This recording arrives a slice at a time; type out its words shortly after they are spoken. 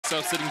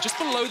XL sitting just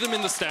below them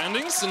in the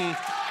standings, and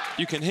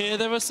you can hear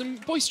there are some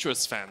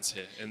boisterous fans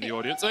here in the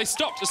audience. They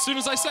stopped as soon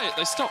as I say it,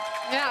 they stopped.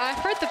 Yeah,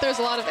 I've heard that there's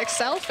a lot of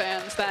XL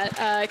fans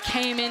that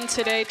came in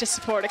today to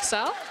support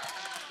XL.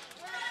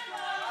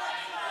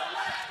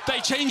 They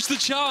changed the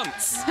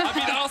chants. I've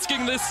been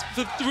asking this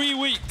for 3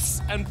 weeks,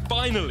 and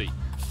finally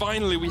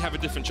we have a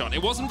different chant.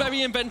 It wasn't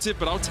very inventive,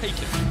 but I'll take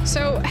it.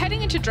 So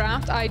heading into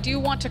draft, I do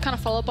want to kind of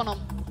follow up on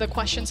the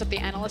questions that the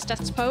analyst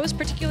has posed,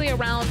 particularly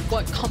around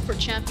what comfort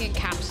champion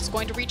Caps is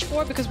going to reach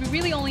for, because we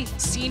really only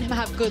seen him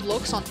have good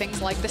looks on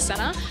things like the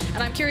Senna,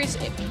 and I'm curious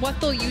what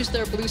they'll use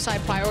their blue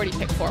side priority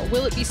pick for.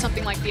 Will it be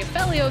something like the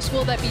Aphelios?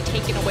 Will that be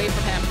taken away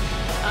from him?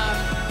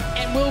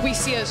 And will we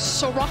see a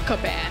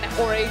Soraka ban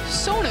or a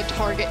Sona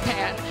target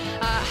ban?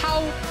 How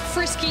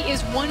frisky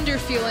is Wunder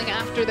feeling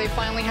after they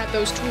finally had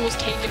those tools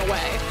taken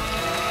away?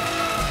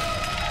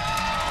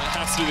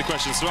 That has to be the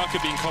question.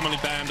 Soraka being commonly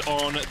banned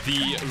on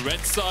the red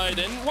side,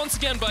 and once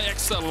again by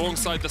XL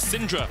alongside the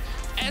Syndra.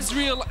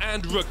 Ezreal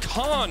and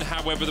Rakan,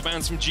 however, the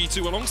bans from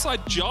G2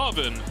 alongside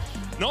Jarvan.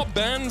 Not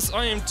bans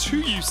I am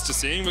too used to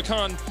seeing.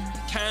 Rakan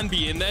can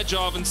be in there,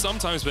 Jarvan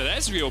sometimes, but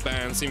Ezreal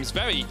ban seems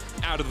very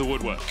out of the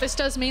woodwork. This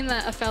does mean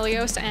that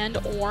Aphelios and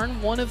Ornn,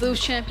 one of those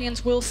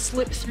champions, will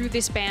slip through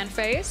this ban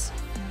phase.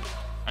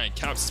 And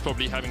Caps is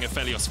probably having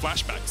Aphelios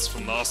flashbacks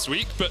from last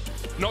week, but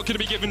not going to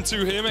be given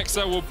to him.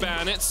 XL will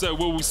ban it, so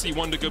will we see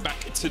Wunder go back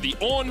to the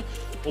Ornn,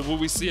 or will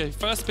we see a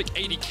first pick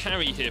AD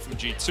carry here from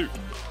G2?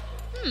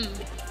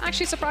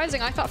 Actually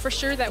surprising. I thought for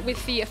sure that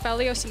with the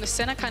Aphelios and the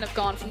Senna kind of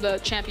gone from the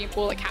champion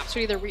pool, that Caps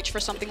would either reach for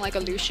something like a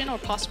Lucian or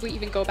possibly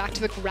even go back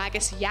to the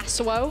Gragas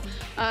Yasuo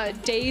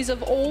days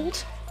of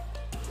old.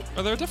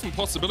 Well, there are different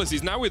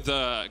possibilities. Now with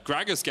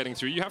Gragas getting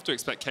through, you have to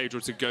expect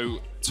Caedrel to go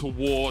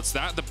towards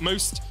that. The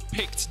most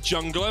picked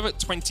jungler at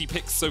 20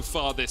 picks so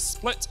far this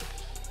split.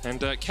 And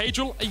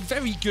Caedrel, a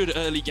very good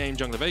early game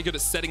jungler, very good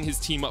at setting his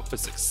team up for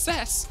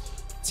success.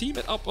 Team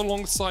it up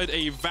alongside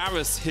a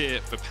Varus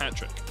here for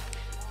Patrik.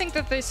 I think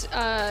that this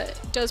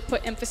does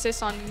put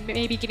emphasis on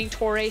maybe getting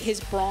Torre his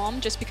Braum,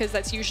 just because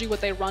that's usually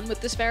what they run with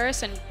this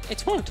Varus, and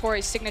it's one of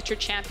Torre's signature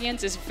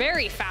champions, is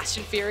very fast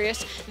and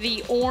furious.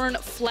 The Ornn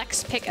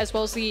flex pick as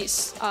well as the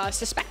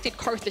suspected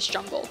Karthus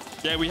jungle.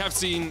 Yeah, we have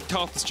seen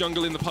Karthus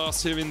jungle in the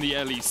past here in the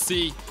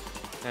LEC,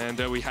 and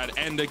we had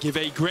Ender give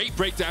a great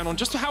breakdown on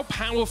just how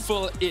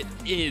powerful it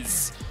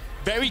is.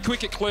 Very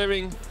quick at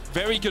clearing,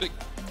 very good at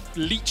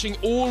leeching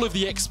all of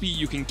the XP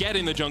you can get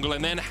in the jungle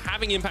and then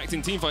having impact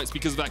in teamfights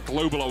because of that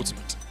global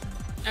ultimate.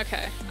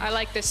 Okay, I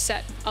like this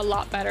set a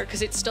lot better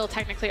because it's still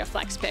technically a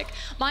flex pick.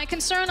 My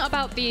concern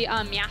about the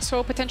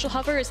Yasuo potential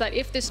hover is that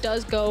if this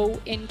does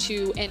go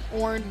into an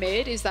Ornn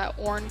mid, is that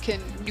Ornn can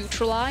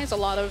neutralize a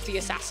lot of the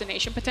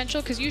assassination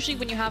potential, because usually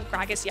when you have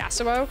Gragas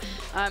Yasuo,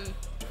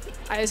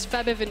 as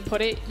Febiven put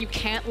it, you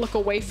can't look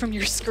away from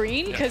your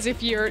screen, because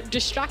if you're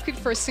distracted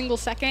for a single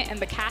second and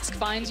the cask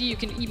finds you, you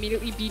can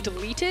immediately be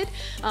deleted.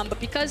 But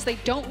because they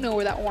don't know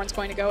where that Ornn's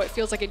going to go, it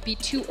feels like it'd be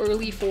too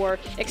early for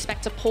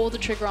Expect to pull the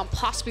trigger on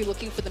possibly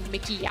looking for the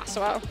Mikyx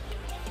Yasuo.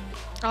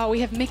 Oh, we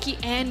have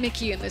Mikyx and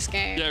Mikyx in this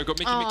game. Yeah, we've got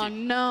Mikyx. Oh,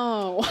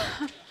 no.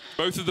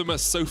 Both of them are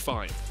so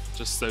fine.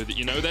 Just so that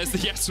you know, there's the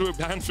Yasuo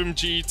ban from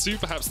G2.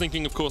 Perhaps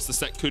thinking, of course, the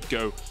set could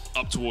go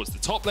up towards the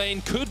top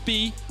lane. Could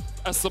be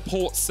a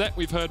support set.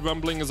 We've heard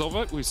rumblings of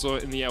it. We saw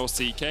it in the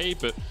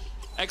LCK, but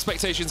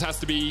expectations has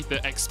to be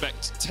that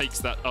Expect takes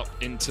that up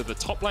into the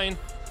top lane.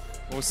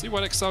 We'll see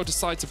what XL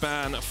decide to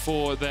ban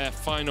for their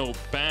final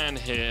ban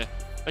here.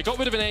 They got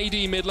rid of an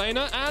AD mid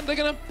laner, and they're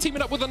going to team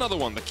it up with another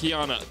one, the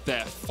Kiana,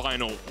 their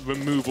final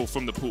removal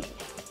from the pool.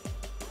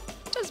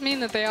 It does mean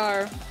that they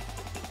are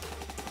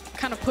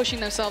kind of pushing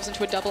themselves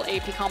into a double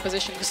AP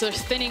composition, because they're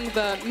thinning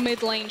the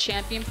mid lane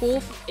champion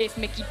pool if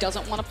Mikyx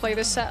doesn't want to play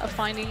this set of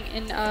finding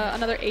in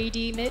another AD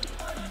mid.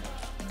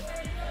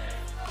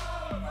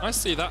 I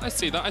see that, I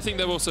see that. I think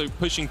they're also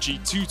pushing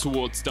G2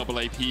 towards double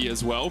AP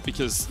as well,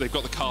 because they've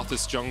got the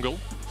Karthus jungle.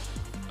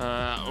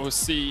 We'll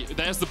see.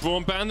 There's the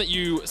Braum ban that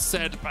you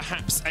said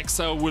perhaps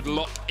XL would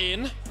lock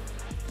in.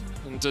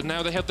 And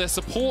now they have their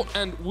support,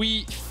 and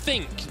we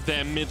think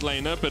they're mid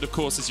laner, but of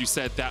course, as you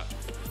said, that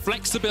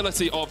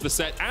flexibility of the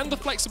set and the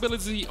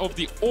flexibility of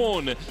the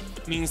Ornn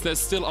means there's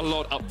still a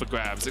lot up for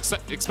grabs.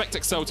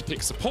 Expect XL to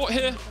pick support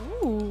here.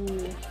 Ooh.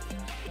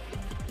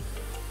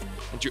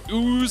 And your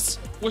ooze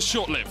was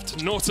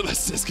short-lived.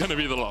 Nautilus is going to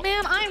be the lock.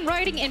 Man, I'm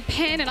writing in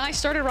pen, and I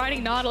started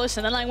writing Nautilus,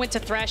 and then I went to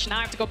Thresh, and now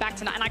I have to go back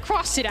to and I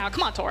crossed it out.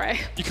 Come on, Torre.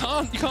 You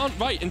can't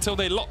write until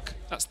they lock.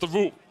 That's the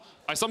rule.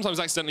 I sometimes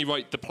accidentally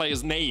write the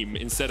player's name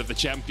instead of the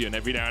champion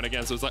every now and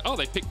again, so it's like, oh,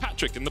 they picked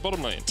Patrik in the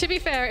bottom lane. To be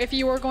fair, if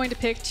you were going to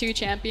pick two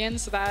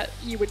champions that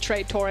you would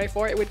trade Torre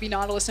for, it would be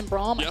Nautilus and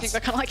Braum. Yes. I think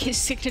they're kind of like his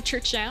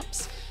signature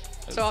champs.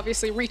 So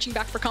obviously reaching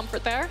back for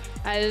comfort there,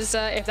 as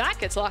if that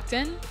gets locked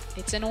in,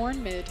 it's an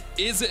Ornn mid.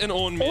 Is it an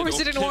Ornn mid? Or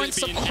is it an Ornn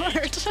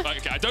support?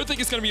 Okay, I don't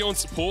think it's going to be Ornn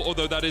support,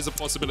 although that is a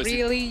possibility.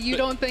 Really? You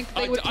don't think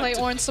they would play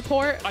Ornn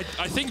support? I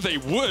think they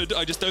would.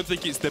 I just don't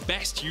think it's the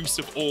best use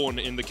of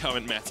Ornn in the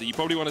current meta. You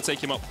probably want to take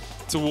him up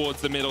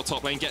towards the middle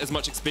top lane, get as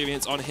much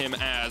experience on him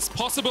as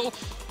possible.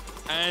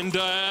 And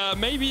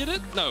maybe it is.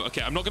 No,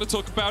 okay, I'm not going to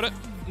talk about it.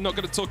 I'm not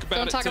going to talk about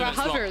Don't it. talk about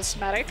hovers,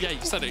 Matic. Yeah,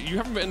 you said it. You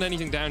haven't written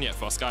anything down yet,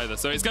 Fosk, either.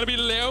 So it's going to be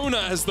Leona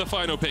as the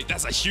final pick.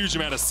 That's a huge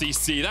amount of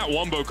CC. That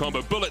wombo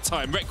combo, Bullet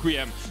Time,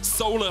 Requiem,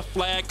 Solar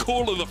Flare,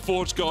 Call of the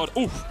Forge God.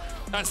 Oof,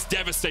 that's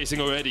devastating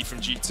already from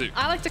G2.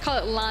 I like to call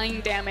it line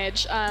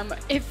damage.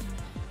 If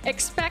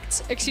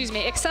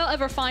Excel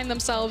ever find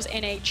themselves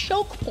in a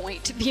choke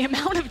point, the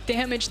amount of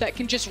damage that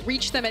can just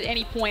reach them at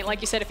any point,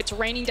 like you said, if it's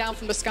raining down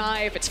from the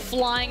sky, if it's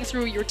flying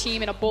through your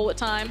team in a bullet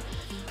time,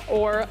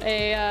 or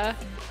a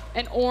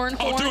an Ornn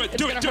horn, do it,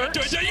 do it, do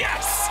it,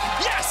 yes!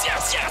 Yes,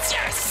 yes, yes,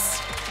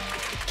 yes!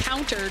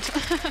 Countered.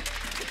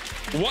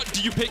 What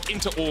do you pick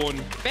into Ornn?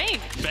 Vayne.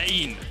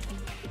 Vayne.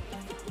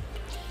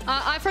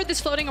 I've heard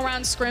this floating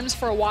around scrims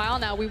for a while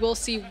now. We will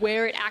see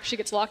where it actually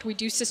gets locked. We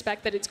do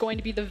suspect that it's going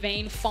to be the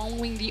Vayne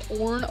following the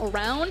Ornn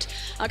around.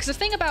 Because the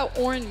thing about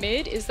Ornn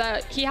mid is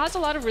that he has a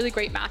lot of really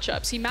great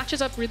matchups. He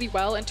matches up really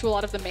well into a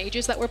lot of the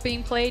mages that were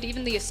being played,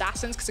 even the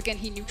assassins, because again,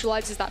 he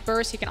neutralizes that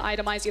burst. He can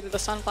itemize either the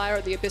Sunfire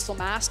or the Abyssal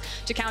Mask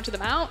to counter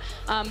them out.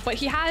 But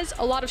he has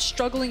a lot of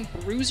struggling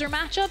bruiser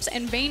matchups,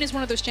 and Vayne is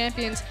one of those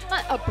champions,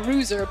 not a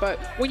bruiser, but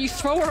when you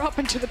throw her up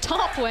into the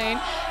top lane,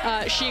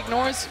 she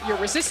ignores your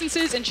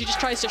resistances and she just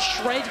tries to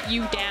shred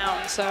you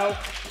down. So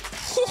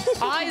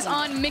eyes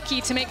on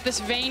Mikyx to make this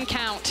Vayne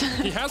count.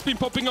 He has been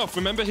popping off.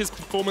 Remember his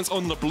performance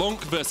on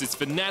LeBlanc versus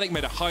Fnatic,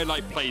 made a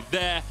highlight play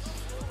there.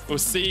 We'll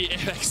see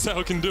if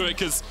XL can do it,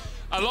 because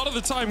a lot of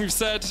the time we've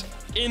said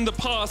in the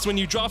past, when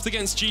you draft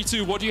against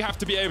G2, what do you have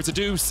to be able to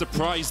do?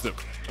 Surprise them.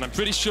 And I'm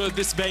pretty sure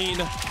this Vayne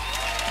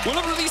will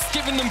have at least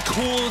given them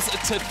cause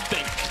to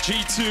think.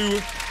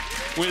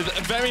 G2 with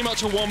very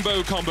much a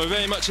wombo combo,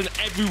 very much an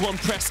everyone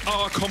press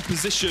R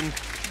composition.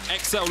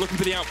 XL looking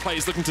for the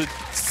outplays, looking to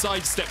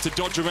sidestep, to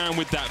dodge around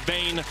with that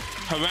Vayne,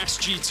 harass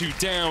G2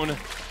 down,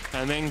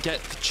 and then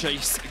get the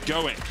chase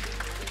going.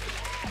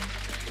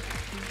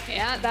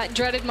 Yeah, that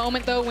dreaded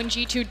moment though when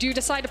G2 do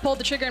decide to pull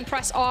the trigger and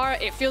press R.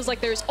 It feels like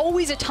there's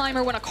always a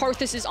timer when a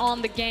Karthus is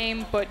on the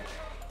game, but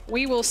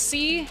we will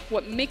see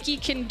what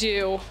Mikyx can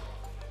do.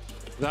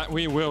 That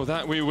we will,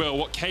 that we will.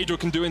 What Caedrel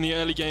can do in the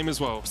early game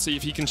as well. See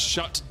if he can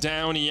shut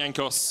down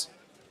Jankos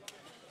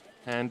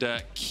and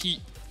keep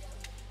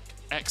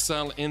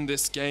XL in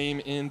this game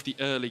in the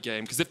early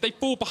game. Because if they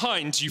fall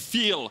behind, you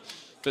feel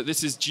that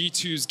this is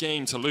G2's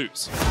game to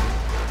lose.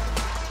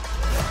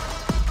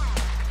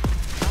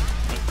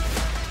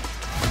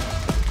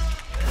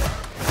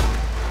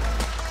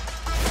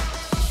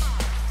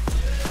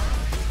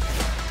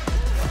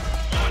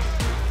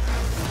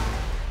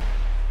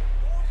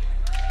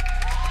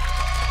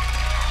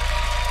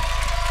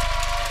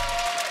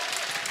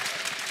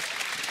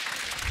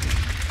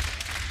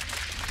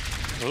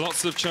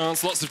 Lots of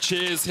chants, lots of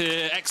cheers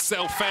here.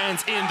 XL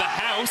fans in the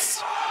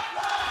house.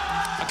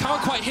 I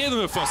can't quite hear them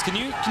at first. Can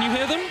you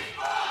hear them?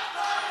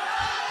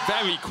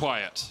 Very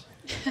quiet.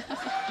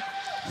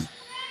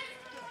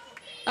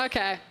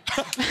 Okay.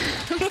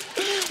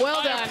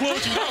 Well done. I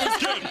applaud you, that was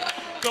good.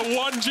 The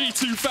one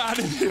G2 fan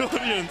in the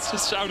audience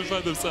just shouted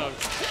by themselves.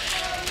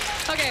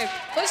 Okay,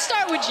 let's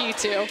start with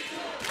G2.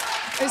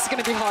 This is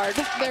going to be hard.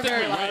 They're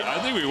very loud. I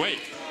think we wait.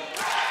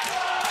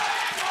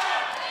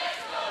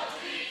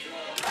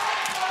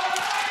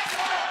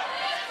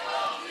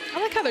 I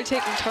like how they're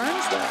taking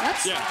turns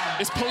though. Yeah,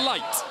 it's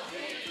polite.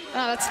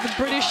 Oh, that's the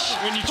British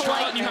When you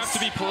chant, you have to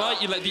be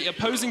polite. You let the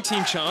opposing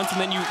team chant,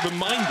 and then you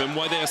remind them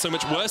why they are so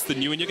much worse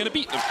than you, and you're going to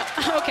beat them.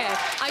 Okay,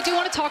 I do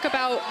want to talk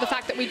about the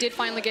fact that we did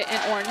finally get an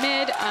Ornn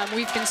mid.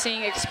 We've been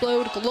seeing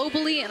explode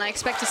globally, and I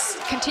expect to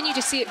continue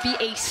to see it be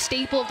a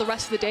staple of the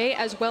rest of the day,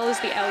 as well as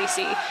the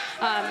LEC.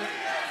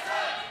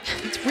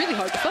 It's really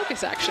hard to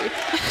focus, actually.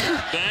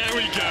 There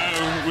we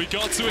go. We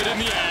got to it in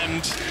the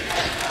end.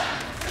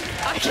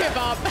 I give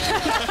up.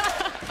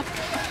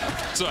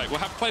 It's all right, we'll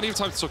have plenty of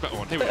time to talk about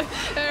Ornn. Here we go.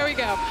 There we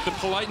go. The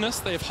politeness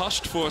they have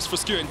hushed for us for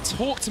skewing.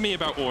 Talk to me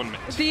about Ornn mid.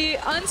 The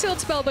Unsealed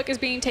Spellbook is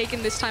being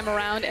taken this time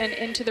around and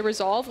into the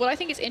Resolve. What I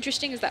think is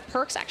interesting is that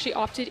Perkz actually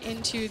opted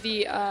into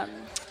the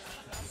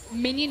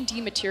Minion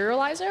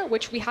Dematerializer,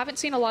 which we haven't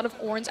seen a lot of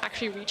Ornns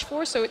actually reach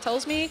for, so it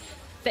tells me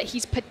that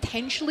he's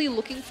potentially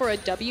looking for a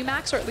W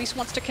max, or at least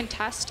wants to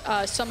contest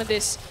some of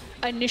this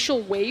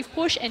initial wave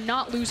push and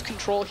not lose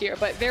control here.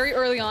 But very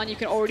early on, you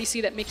can already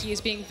see that Mikyx is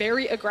being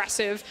very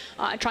aggressive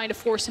and trying to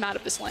force him out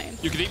of this lane.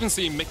 You could even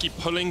see Mikyx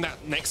pulling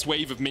that next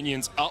wave of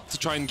minions up to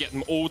try and get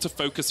them all to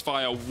focus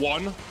fire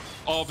one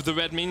of the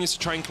red minions to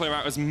try and clear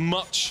out as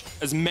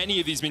many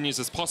of these minions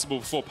as possible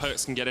before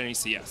Perkz can get any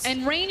CS.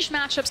 And ranged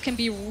matchups can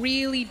be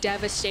really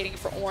devastating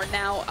for Ornn.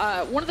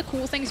 Now, one of the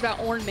cool things about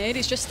Ornn mid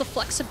is just the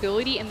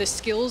flexibility and the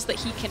skills that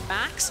he can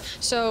max.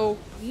 So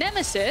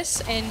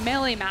Nemesis in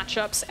melee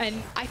matchups,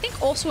 and I think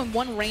also in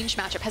one range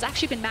matchup, has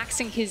actually been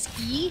maxing his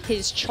E,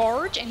 his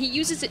charge, and he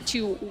uses it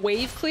to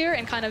wave clear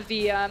and kind of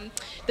the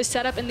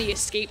setup and the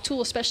escape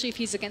tool, especially if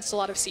he's against a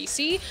lot of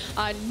CC.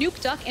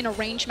 Nuke Duck in a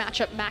range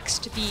matchup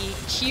maxed the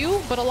Q,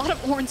 Q, but a lot of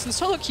Ornns in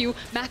solo queue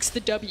max the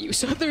W.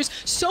 So there's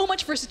so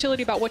much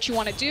versatility about what you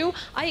want to do.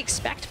 I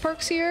expect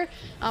Perkz here.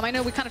 I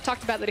know we kind of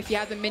talked about that if you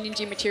have the minion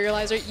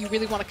dematerializer, you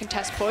really want to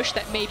contest push,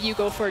 that maybe you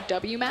go for a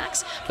W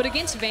max. But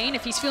against Vayne,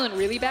 if he's feeling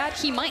really bad,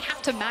 he might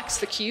have to max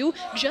the Q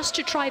just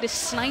to try to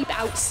snipe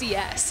out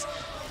CS.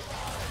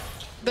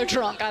 They're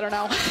drunk, I don't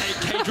know.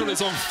 Caedrel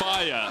is on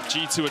fire.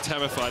 G2 are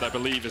terrified, I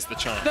believe, is the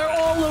chant. They're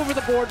all over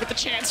the board with the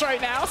chants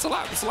right now. It's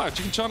allowed, it's allowed.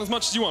 You can chant as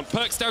much as you want.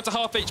 Perkz down to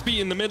half HP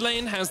in the mid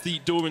lane, has the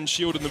Doran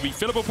shield and the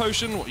refillable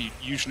potion, what you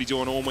usually do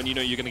on Ornn when you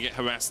know you're going to get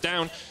harassed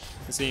down.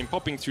 You see him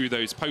popping through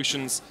those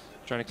potions,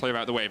 trying to clear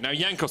out the wave. Now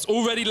Jankos,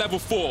 already level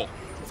 4,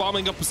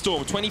 farming up a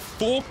storm.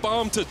 24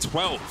 farm to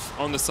 12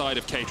 on the side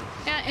of Caedrel.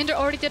 Yeah, Inder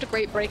already did a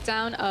great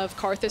breakdown of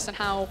Karthus and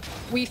how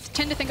we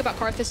tend to think about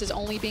Karthus as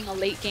only being a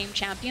late game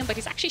champion, but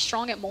he's actually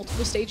strong at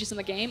multiple stages in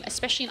the game,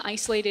 especially in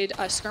isolated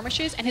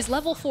skirmishes, and his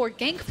level 4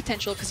 gank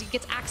potential, because he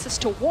gets access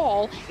to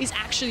wall, is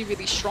actually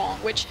really strong,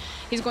 which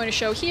he's going to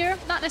show here,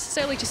 not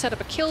necessarily to set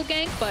up a kill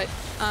gank, but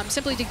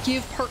simply to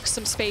give Perkz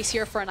some space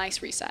here for a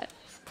nice reset.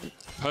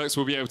 Perkz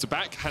will be able to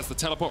back, has the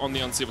teleport on the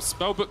unsealed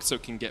spellbook, so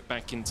can get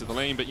back into the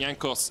lane, but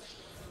Jankos,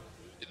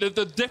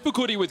 the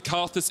difficulty with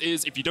Karthus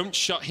is if you don't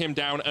shut him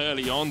down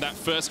early on, that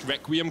first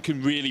Requiem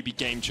can really be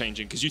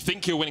game-changing, because you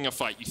think you're winning a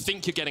fight, you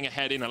think you're getting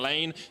ahead in a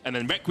lane, and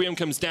then Requiem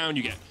comes down,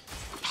 you get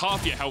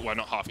half your health, well,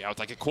 not half your health,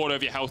 like a quarter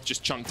of your health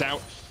just chunked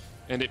out,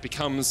 and it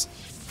becomes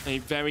a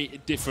very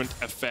different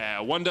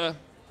affair. Wunder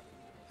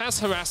has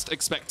harassed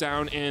Expect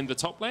down in the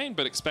top lane,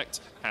 but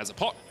Expect has a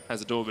pot,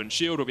 has a Doran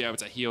shield, will be able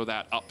to heal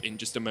that up in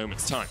just a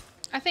moment's time.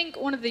 I think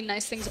one of the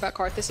nice things about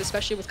Karthus,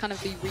 especially with kind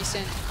of the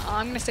recent,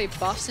 I'm going to say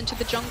buffs into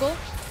the jungle.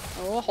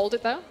 Oh, hold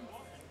it though.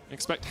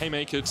 Expect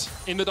haymakered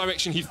in the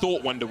direction he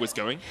thought Wunder was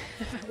going.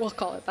 We'll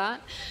call it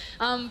that.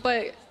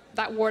 But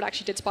that ward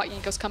actually did spot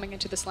Jankos coming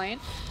into this lane.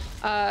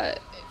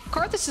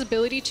 Karthus'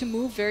 ability to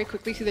move very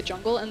quickly through the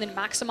jungle and then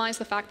maximize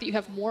the fact that you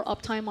have more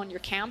uptime on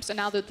your camps, and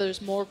now that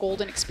there's more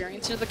golden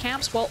experience into the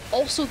camps, while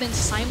also then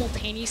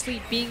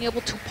simultaneously being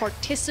able to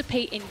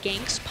participate in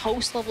ganks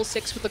post level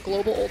 6 with the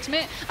global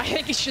ultimate, I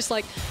think it's just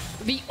like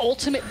the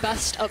ultimate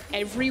best of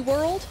every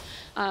world.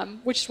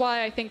 Which is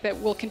why I think that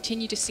we'll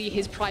continue to see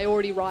his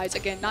priority rise,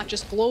 again, not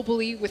just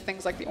globally with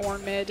things like the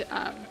Ornn mid,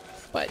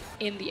 but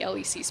in the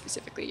LEC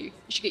specifically. You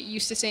should get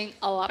used to seeing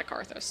a lot of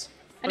Karthus.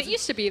 And it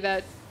used to be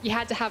that you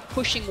had to have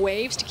pushing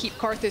waves to keep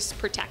Karthus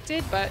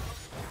protected, but it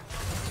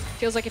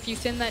feels like if you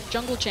thin that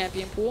jungle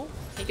champion pool,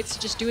 he gets to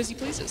just do as he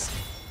pleases.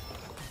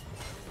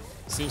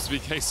 Seems to be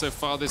the case so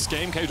far this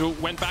game. Caedrel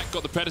went back,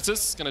 got the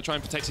Predators, going to try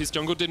and protect his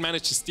jungle. Did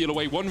manage to steal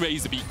away one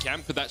Razorbeak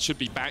camp, but that should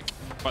be back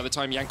by the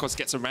time Jankos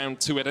gets around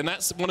to it. And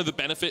that's one of the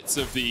benefits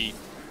of the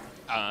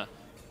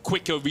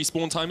quicker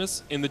respawn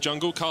timers in the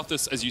jungle.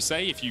 Karthus, as you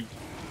say, if you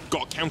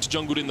got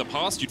counter-jungled in the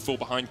past, you'd fall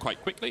behind quite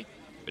quickly.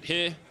 But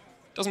here,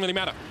 doesn't really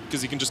matter,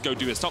 because he can just go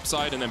do his top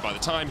side, and then by the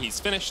time he's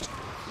finished,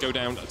 go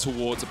down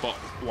towards a bot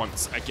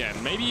once again.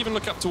 Maybe even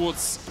look up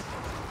towards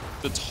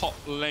the top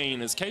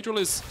lane, as Caedrel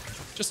is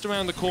just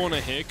around the corner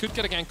here. Could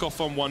get a gank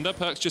off on Wunder.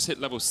 Perkz just hit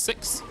level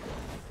 6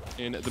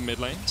 in the mid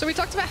lane. So we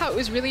talked about how it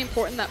was really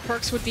important that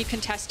Perkz would be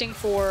contesting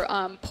for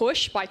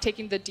push by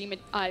taking the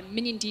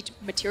minion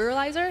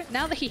dematerializer.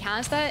 Now that he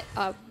has that,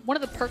 one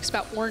of the perks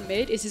about Ornn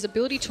mid is his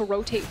ability to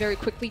rotate very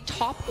quickly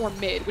top or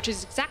mid, which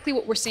is exactly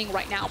what we're seeing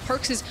right now.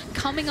 Perkz is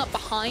coming up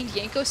behind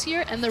Jankos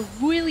here, and they're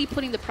really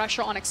putting the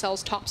pressure on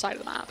Excel's top side of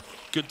the map.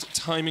 Good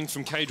timing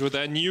from Caedrel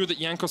there. Knew that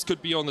Jankos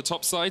could be on the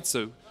top side,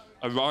 so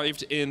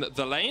arrived in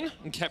the lane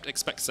and kept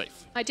Expect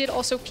safe. I did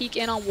also peek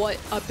in on what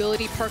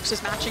ability Perkz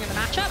was matching in the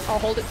matchup. I'll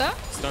hold it there.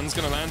 Stun's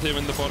going to land here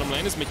in the bottom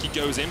lane as Mikyx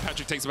goes in.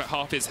 Patrik takes about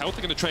half his health.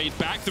 They're going to trade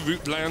back. The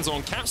root lands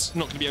on Caps.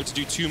 Not going to be able to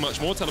do too much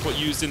more. Teleport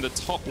used in the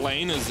top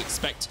lane as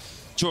Expect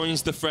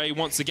joins the fray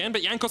once again.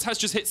 But Jankos has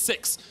just hit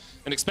 6.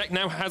 And Expect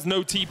now has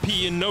no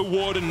TP and no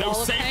ward and no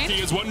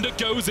safety as Wunder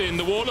goes in.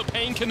 The Wall of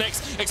Pain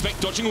connects.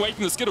 Expect dodging away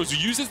from the Skittles.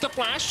 Uses the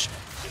flash.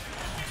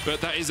 But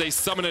that is a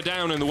summoner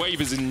down, and the wave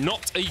is in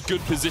not a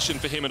good position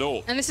for him at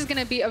all. And this is going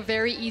to be a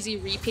very easy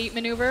repeat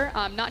maneuver,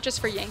 not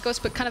just for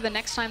Jankos, but kind of the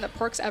next time that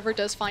Perkz ever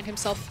does find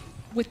himself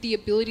with the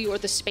ability or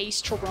the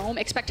space to roam,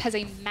 Expect has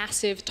a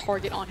massive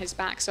target on his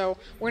back. So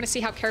we're going to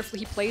see how carefully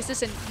he plays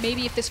this, and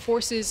maybe if this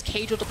forces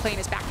Caedrel to play in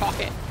his back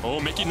pocket. Oh,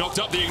 Mikyx knocked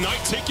up the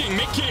Ignite ticking.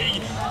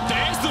 Mikyx,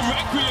 there's the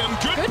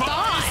Requiem.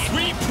 Goodbye.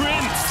 Sweet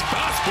Prince.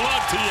 First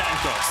blood to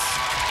Jankos.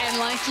 And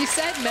like you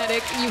said,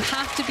 Medic, you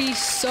have to be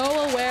so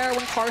aware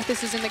when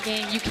Karthus is in the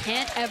game. You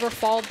can't ever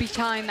fall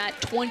behind that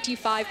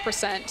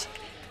 25%.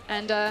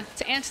 And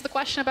to answer the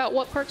question about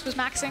what Perkz was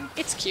maxing,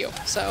 it's Q.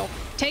 So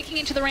taking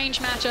into the range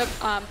matchup,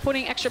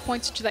 putting extra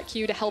points into that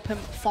Q to help him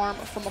farm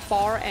from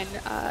afar and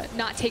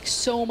not take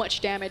so much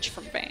damage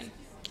from Vayne.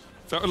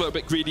 Felt a little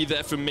bit greedy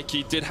there from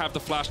Mikyx. Did have the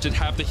flash, did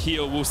have the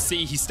heal. We'll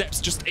see. He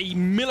steps just a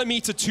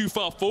millimeter too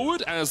far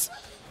forward as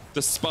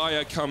the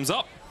Spire comes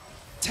up,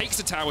 takes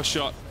a tower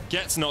shot,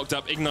 gets knocked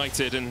up,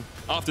 ignited, and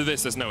after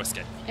this, there's no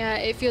escape. Yeah,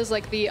 it feels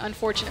like the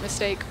unfortunate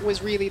mistake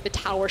was really the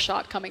tower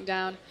shot coming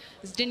down.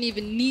 This didn't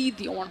even need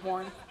the Ornn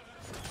Horn.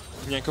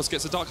 Jankos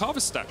gets a Dark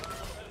Harvest stack.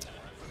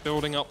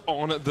 building up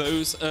on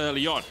those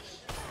early on.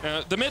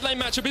 The mid lane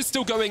matchup is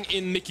still going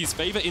in Mikyx's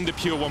favor in the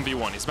pure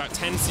 1v1. He's about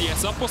 10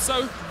 CS up or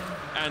so,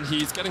 and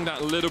he's getting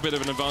that little bit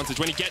of an advantage.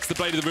 When he gets the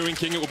Blade of the Ruin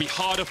King, it will be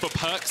harder for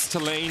Perkz to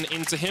lane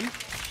into him.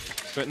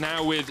 But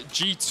now with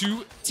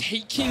G2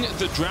 taking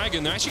the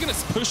Dragon, they're actually going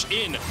to push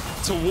in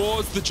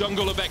towards the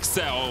jungle of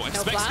XL.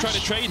 Expects to try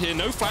to trade here.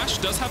 No flash.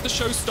 Does have the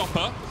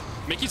Showstopper.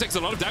 Mikyx takes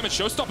a lot of damage.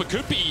 Showstopper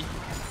could be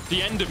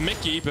the end of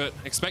Mikyx, but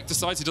Expect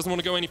decides he doesn't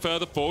want to go any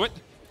further for it.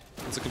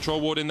 There's a control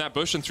ward in that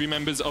bush, and 3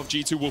 members of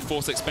G2 will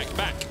force Expect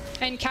back.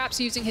 And Cap's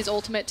using his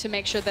ultimate to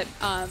make sure that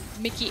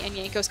Mikyx and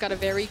Jankos got a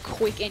very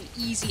quick and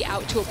easy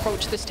out to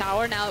approach this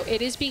tower. Now,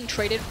 it is being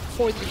traded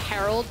for the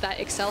Herald that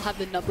XL have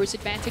the numbers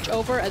advantage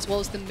over, as well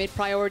as the mid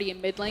priority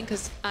in mid lane,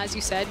 because as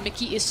you said,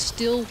 Mikyx is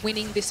still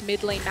winning this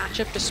mid lane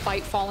matchup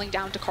despite falling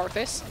down to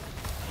Karthus.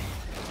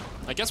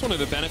 I guess one of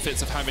the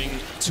benefits of having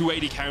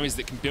 280 carries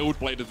that can build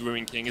Blade of the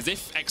Ruin King is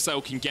if XL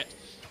can get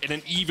in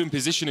an even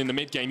position in the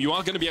mid game, you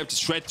are going to be able to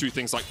shred through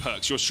things like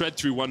Perkz. You'll shred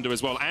through Wunder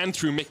as well, and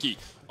through Mikyx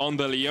on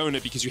the Leona,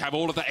 because you have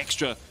all of that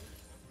extra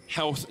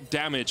health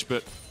damage.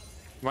 But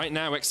right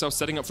now, XL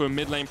setting up for a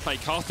mid lane play.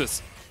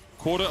 Karthus,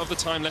 quarter of the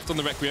time left on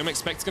the Requiem.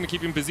 Expect's going to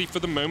keep him busy for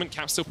the moment.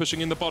 Cap still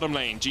pushing in the bottom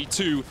lane.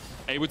 G2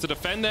 able to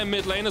defend their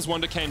mid lane as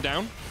Wunder came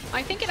down.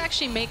 I think it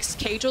actually makes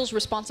Caedrel's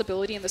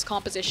responsibility in this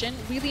composition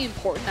really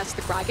important as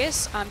the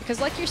Gragas, because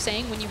like you're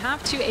saying, when you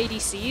have 2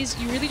 ADCs,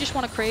 you really just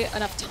want to create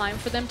enough time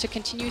for them to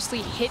continuously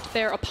hit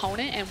their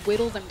opponent and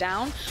whittle them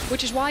down,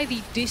 which is why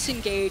the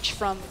disengage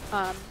from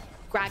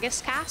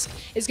Gragas cast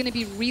is going to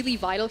be really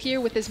vital here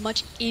with as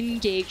much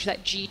engage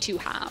that G2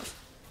 have.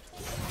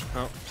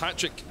 Well,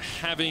 Patrik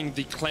having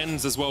the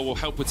cleanse as well will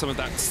help with some of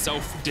that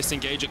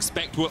self-disengage.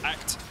 Expect will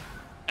act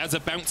as a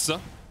bouncer.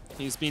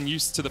 He's been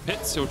used to the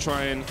pits. He'll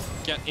try and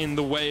get in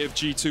the way of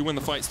G2 when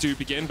the fights do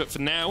begin. But for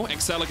now,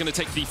 XL are going to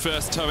take the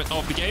first turret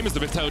of the game as the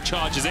Rift Herald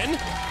charges in.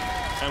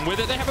 And with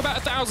it, they have about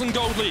 1,000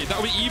 gold lead.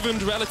 That'll be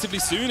evened relatively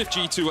soon if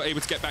G2 are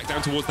able to get back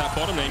down towards that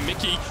bottom lane.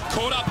 Mikyx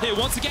caught up here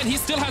once again. He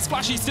still has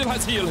flash, he still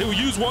has heal. He'll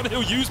use one,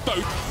 he'll use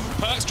both.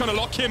 Perkz trying to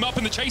lock him up,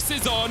 and the chase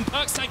is on.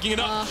 Perkz tanking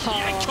it up.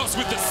 Jankos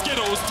with the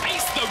Skittles.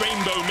 Taste the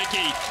rainbow,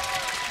 Mikyx.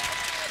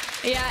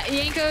 Yeah,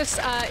 Jankos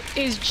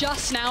is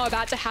just now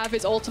about to have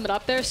his ultimate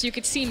up there, so you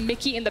could see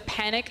Mikyx in the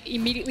panic,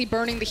 immediately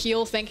burning the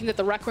heal, thinking that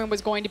the Requiem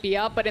was going to be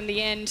up, but in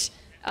the end,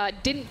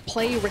 didn't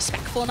play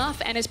respectful enough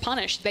and is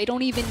punished. They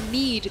don't even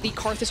need the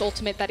Karthus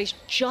ultimate that is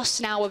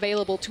just now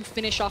available to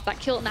finish off that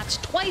kill, and that's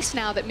twice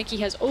now that Mikyx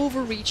has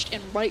overreached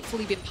and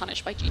rightfully been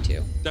punished by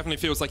G2. Definitely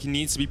feels like he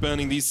needs to be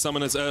burning these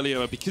summoners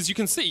earlier, because you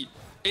can see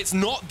it's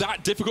not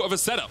that difficult of a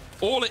setup.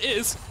 All it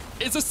is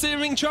a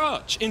searing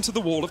charge into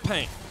the wall of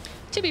pain.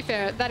 To be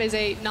fair, that is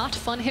a not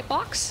fun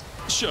hitbox.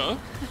 Sure.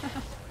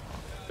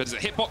 But as a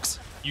hitbox,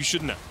 you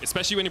should know.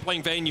 Especially when you're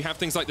playing Vayne, you have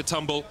things like the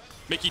tumble.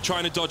 Mikyx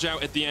trying to dodge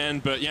out at the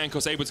end, but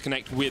Jankos able to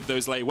connect with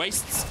those lay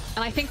wastes.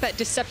 And I think that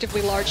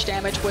deceptively large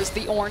damage was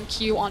the Ornn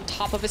Q on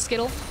top of a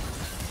Skittle,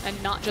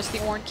 and not just the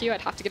Ornn Q.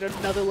 I'd have to get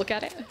another look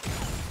at it.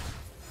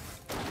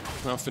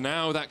 Well, for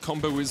now, that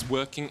combo is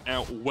working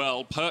out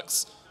well.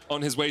 Perkz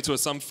on his way to a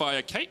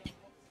Sunfire Cape.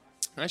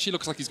 Actually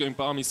looks like he's going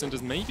Balmy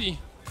Cinders, maybe.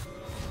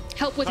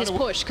 Help with his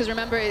push, because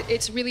remember,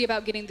 it's really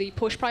about getting the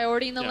push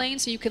priority in the lane,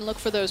 so you can look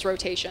for those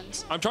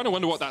rotations. I'm trying to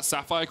wonder what that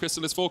Sapphire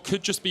Crystal is for.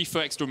 Could just be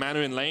for extra mana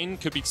in lane,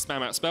 could be to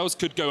spam out spells,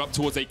 could go up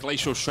towards a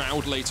Glacial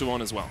Shroud later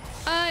on as well.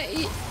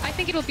 I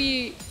think it'll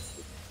be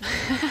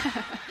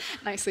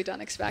nicely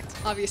done, Expect.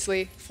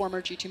 Obviously,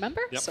 former G2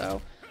 member,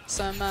 so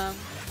some,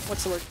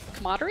 what's the word,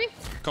 camaraderie?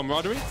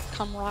 Camaraderie?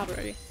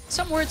 Camaraderie.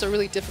 Some words are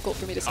really difficult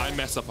for me to say. I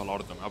mess up a lot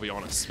of them, I'll be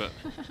honest, but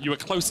you were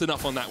close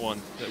enough on that one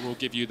that will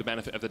give you the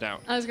benefit of the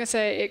doubt. I was going to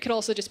say, it could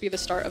also just be the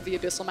start of the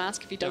Abyssal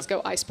Mask if he does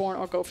go Iceborne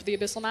or go for the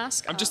Abyssal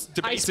Mask. I'm just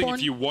debating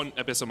if you want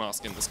Abyssal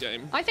Mask in this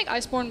game. I think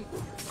Iceborne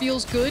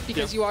feels good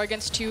because you are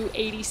against 2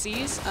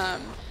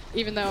 ADCs,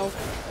 even though...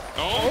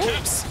 Oh,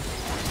 Caps!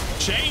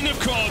 Chain of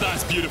Claw,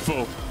 that's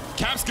beautiful.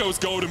 Caps goes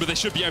golden, but they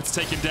should be able to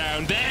take him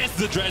down. There's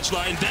the dredge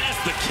line, there's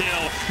the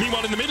kill.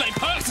 Meanwhile, in the mid lane,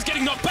 Perkz is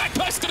getting knocked back.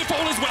 Perkz is going to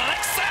fall as well.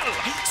 XL!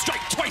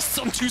 Strike twice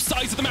on 2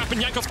 sides of the map,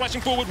 and Jankos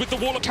flashing forward with the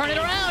wall of turn it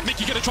around.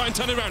 Mikyx going to try and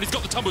turn it around. He's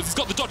got the tumbles, he's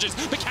got the dodges,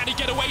 but can he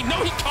get away?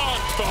 No, he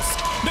can't, Frost.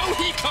 No,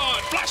 he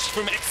can't. Flash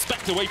from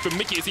Expect away from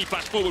Mikyx as he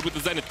flashed forward with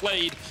the Zenith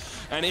Blade.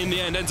 And in the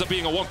end, ends up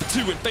being a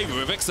 1-2 in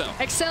favor of XL.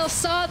 XL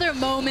saw their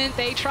moment.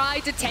 They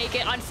tried to take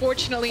it.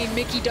 Unfortunately,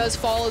 Mikyx does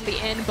fall in the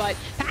end, but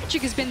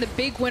Patrik has been the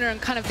big winner in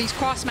kind of these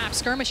cross-map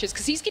skirmishes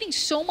because he's getting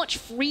so much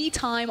free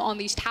time on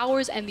these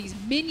towers and these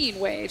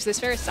minion waves. This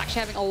Ferris is actually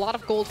having a lot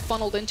of gold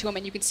funneled into him,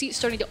 and you can see it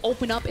starting to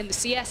open up in the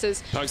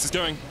CSs. Perkz is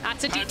going.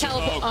 That's a deep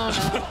teleport. Oh,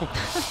 no.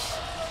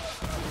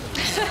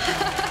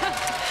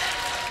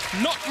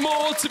 Not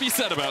more to be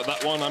said about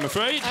that one, I'm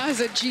afraid. That was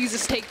a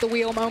Jesus take the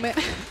wheel moment.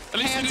 At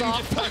least he didn't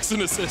give Perkz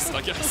an assist,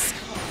 I guess.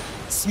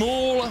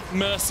 Small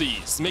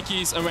mercies.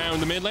 Mikyx around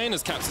the mid lane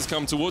as Caps has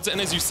come towards it.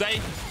 And as you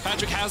say,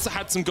 Patrik has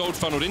had some gold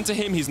funneled into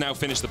him. He's now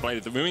finished the Blade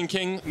of the Ruin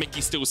King.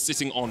 Mikyx still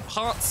sitting on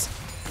parts.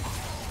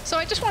 So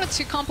I just wanted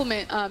to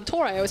compliment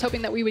Toray. I was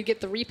hoping that we would get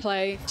the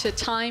replay to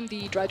time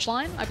the dredge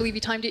line. I believe he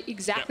timed it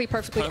exactly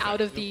perfectly out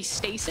of the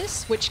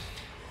stasis, which,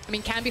 I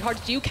mean, can be hard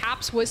to do.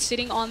 Caps was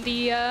sitting on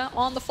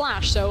the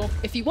flash, so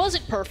if he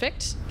wasn't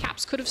perfect,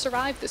 Caps could have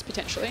survived this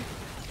potentially.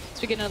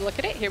 So we get another look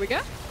at it. Here we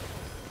go.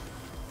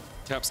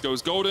 Caps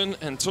goes golden,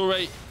 and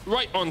Toray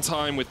right on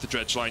time with the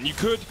dredge line. You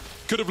could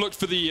have looked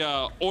for the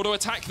auto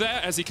attack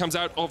there as he comes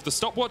out of the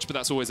stopwatch, but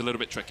that's always a little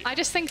bit tricky. I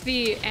just think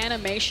the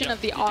animation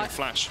of the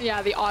flash.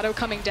 Yeah, the auto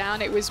coming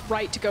down, it was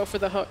right to go for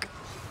the hook.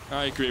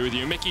 I agree with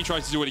you. Mikyx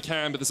tries to do what he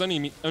can, but there's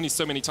only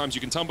so many times you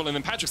can tumble, and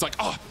then Patrik's like,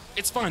 oh,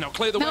 it's fine, I'll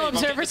clear the way. No,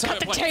 observers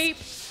cut the tape.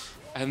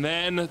 And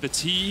then the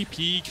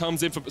TP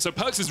comes in for... So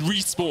Perkz is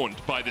respawned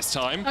by this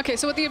time. Okay,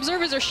 so what the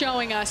observers are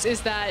showing us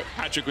is that...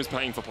 Patrik was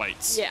playing for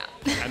plates. Yeah.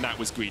 And that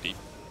was greedy.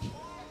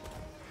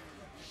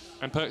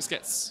 And Perkz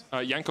gets...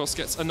 Jankos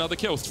gets another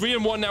kill.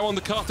 3-1 now on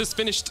the Karthus.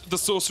 Finished the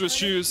Sorcerer's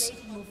Shoes.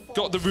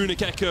 Got the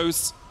Runic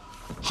Echoes.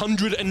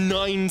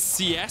 109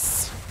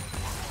 CS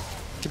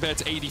compared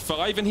to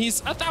 85. And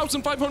he's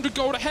 1,500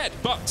 gold ahead.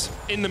 But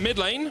in the mid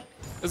lane...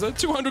 There's a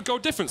 200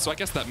 gold difference, so I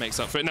guess that makes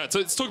up for it. No, so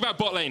let's talk about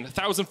bot lane.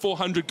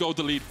 1,400 gold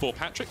the lead for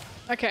Patrik.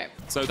 Okay.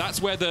 So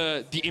that's where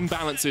the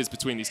imbalance is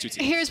between these two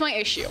teams. Here's my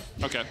issue.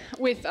 Okay.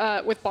 With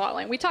bot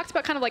lane. We talked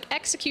about kind of like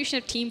execution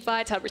of team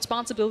fights, how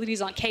responsibilities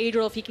on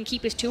Caedrel. If he can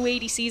keep his 2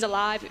 ADCs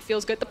alive, it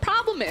feels good. The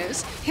problem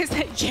is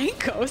that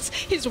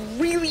Jankos is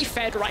really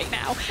fed right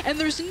now, and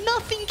there's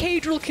nothing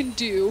Caedrel can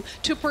do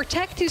to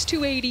protect his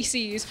 2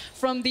 ADCs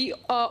from the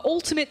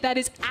ultimate that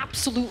is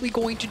absolutely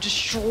going to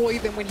destroy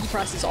them when he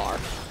presses R.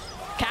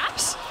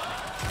 Caps?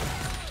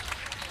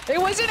 It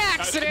was an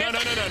accident. No.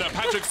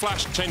 Patrik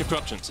flashed Chain of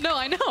Corruptions. No,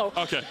 I know.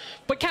 Okay.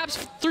 But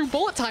Caps threw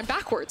bullet time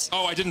backwards.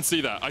 Oh, I didn't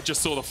see that. I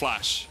just saw the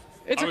flash.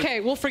 It's okay.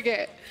 We'll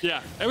forget.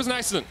 Yeah, it was an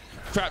accident.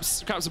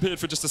 Craps appeared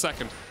for just a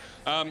second.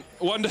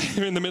 Wunder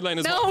here in the mid lane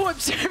as well. No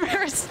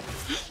observers.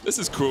 This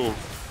is cruel.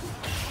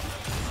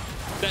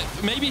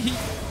 Maybe he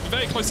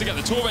very close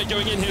together. Toray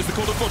going in. Here's the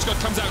call. The Forge God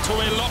comes out.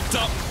 Toray locked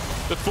up.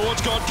 The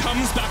Forge God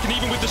comes back, and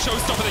even with the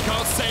showstopper, they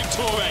can't save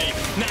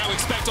Toray. Now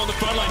expect on the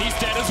front line, he's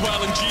dead as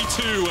well, and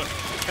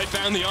G2, they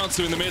found the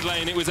answer in the mid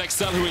lane. It was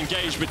Excel who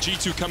engaged, but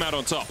G2 come out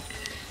on top.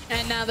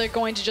 And now they're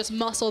going to just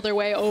muscle their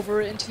way over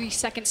into the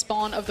second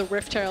spawn of the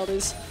Rift Herald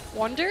is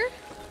Wunder.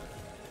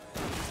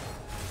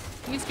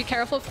 He needs to be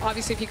careful.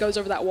 Obviously, if he goes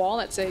over that wall,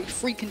 that's a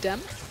free condemn.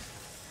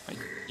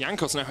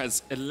 Jankos now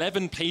has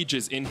 11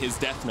 pages in his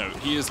death note.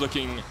 He is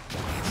looking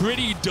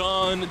pretty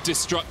darn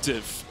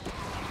destructive.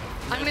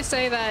 I'm going to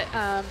say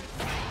that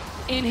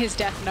in his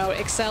death note,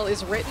 Excel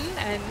is written,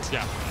 and...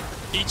 Yeah.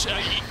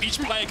 Each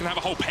player can have a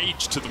whole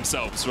page to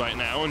themselves right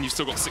now, and you've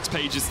still got 6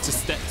 pages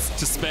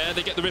to spare.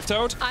 They get the Rift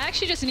Herald. I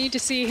actually just need to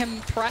see him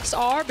press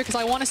R, because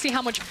I want to see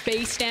how much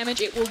base damage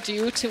it will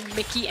do to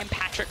Mikyx and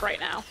Patrik right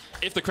now.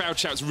 If the crowd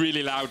shouts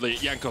really loudly at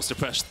Jankos to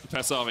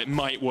press R, it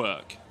might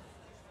work.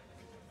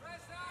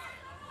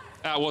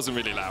 That wasn't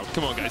really loud.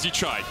 Come on, guys. You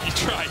tried. You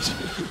tried.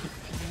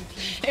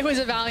 It was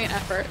a valiant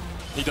effort.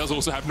 He does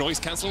also have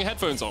noise-cancelling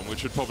headphones on,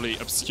 which would probably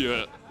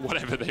obscure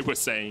whatever they were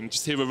saying.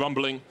 Just hear a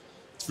rumbling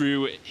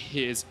through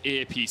his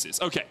earpieces.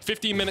 Okay,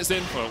 15 minutes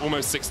in, well,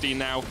 almost 16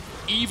 now,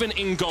 even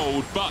in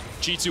gold, but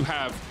G2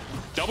 have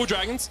double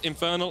dragons,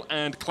 Infernal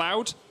and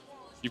Cloud.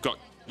 You've got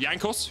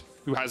Jankos,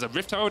 who has a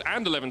Rift Herald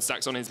and 11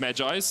 stacks on his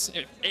Medjais.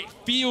 It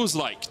feels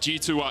like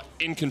G2 are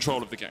in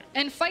control of the game.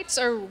 And fights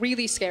are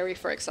really scary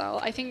for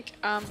Excel. I think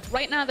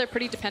right now they're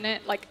pretty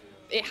dependent, like,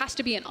 it has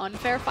to be an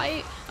unfair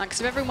fight,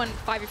 because if everyone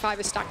 5v5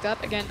 is stacked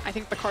up, again, I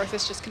think the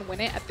Karthus just can win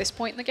it at this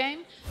point in the game,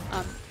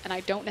 and I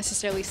don't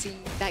necessarily see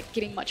that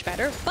getting much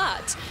better,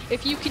 but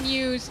if you can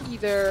use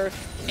either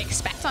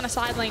expect on a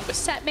side lane with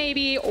set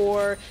maybe,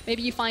 or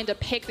maybe you find a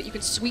pick that you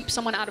can sweep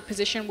someone out of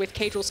position with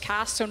Caedrel's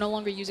cast, so no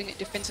longer using it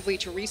defensively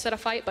to reset a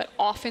fight, but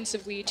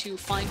offensively to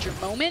find your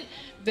moment,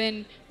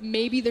 then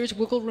maybe there's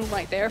wiggle room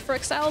right there for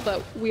Excel,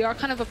 but we are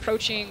kind of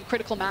approaching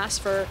critical mass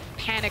for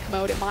panic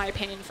mode, in my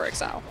opinion, for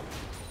Excel.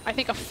 I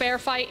think a fair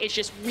fight is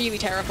just really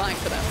terrifying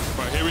for them.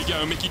 Right, here we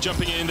go. Mikyx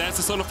jumping in. There's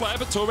the solar flare,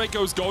 but Toray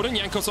goes golden.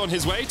 Jankos on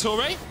his way.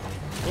 Toray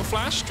will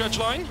flash. Dredge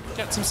line.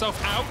 Gets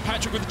himself out.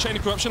 Patrik with the Chain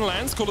of Corruption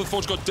lands. Call of the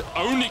Forge God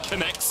only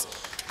connects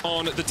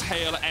on the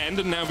tail end,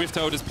 and now Rift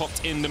Herald is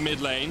popped in the mid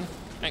lane.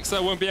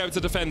 Excel won't be able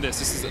to defend this.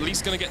 This is at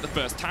least going to get the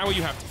first tower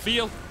you have to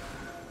feel,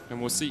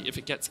 and we'll see if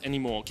it gets any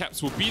more.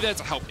 Caps will be there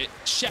to help it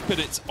shepherd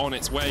it on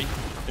its way.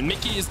 And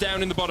Mikyx is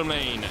down in the bottom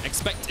lane.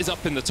 Expect is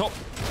up in the top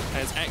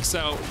as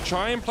Excel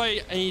try and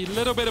play a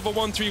little bit of a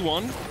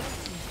 1-3-1.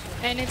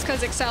 And it's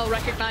because Excel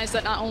recognized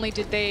that not only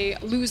did they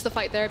lose the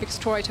fight there because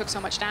Toray took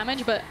so much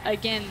damage, but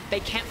again,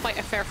 they can't fight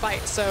a fair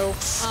fight, so...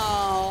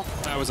 Oh.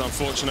 That was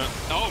unfortunate.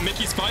 Oh,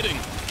 Mikyx fighting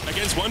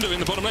against Wunder in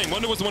the bottom lane.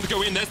 Wunder was the one to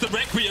go in. There's the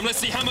Requiem. Let's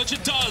see how much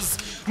it does.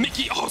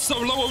 Mikyx, oh, so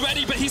low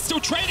already, but he's still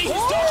trading. He's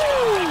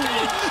dodging.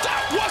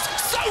 That was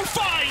so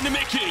fine,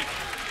 Mikyx.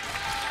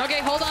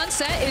 Okay, hold on.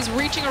 Set is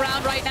reaching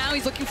around right now.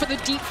 He's looking for the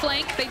deep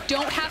flank. They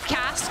don't have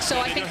cast,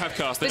 so I think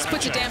this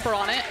puts a damper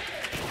on it.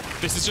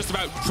 This is just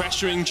about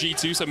pressuring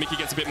G2 so Mikyx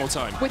gets a bit more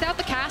time. Without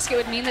the cask, it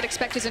would mean that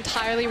Expect is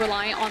entirely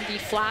reliant on the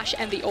flash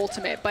and the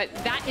ultimate, but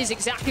that is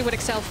exactly what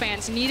Excel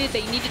fans needed.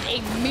 They needed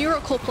a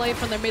miracle play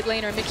from their mid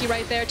laner, Mikyx,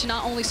 right there, to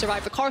not only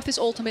survive the Karthus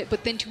ultimate,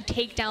 but then to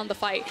take down the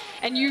fight.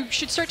 And you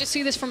should start to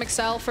see this from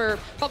Excel for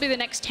probably the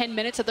next 10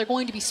 minutes, that they're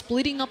going to be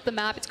splitting up the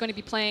map. It's going to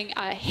be playing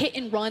a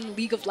hit-and-run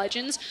League of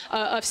Legends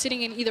of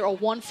sitting in either a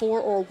 1-4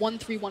 or a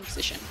 1-3-1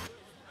 position.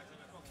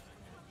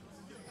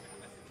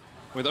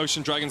 With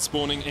Ocean Dragon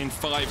spawning in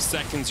 5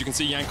 seconds, you can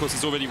see Jankos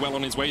is already well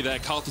on his way there.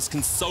 Karthus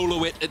can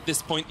solo it at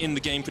this point in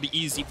the game, pretty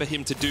easy for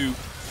him to do.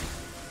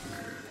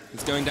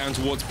 He's going down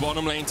towards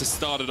bottom lane to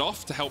start it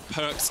off, to help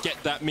Perkz get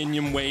that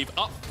minion wave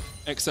up.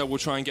 XL will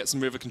try and get some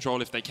river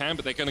control if they can,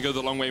 but they're going to go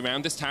the long way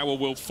around. This tower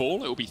will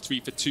fall. It will be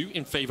 3 for 2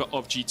 in favor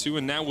of G2,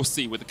 and now we'll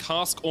see, with the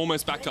cask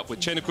almost back up, with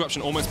Chain of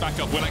Corruption almost back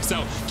up, will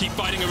XL keep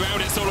fighting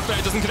around it? Solar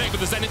Flare doesn't connect, but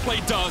the Zenith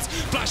Blade does.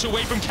 Flash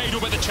away from Caedrel,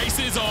 but the chase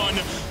is on.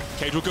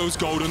 Caedrel goes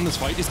golden. This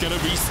fight is going to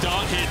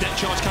restart here. Deck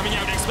charge coming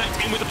out.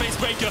 Expect in with the face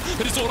breaker,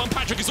 but it's all on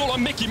Patrik. It's all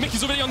on Mikyx.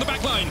 Mikyx's already on the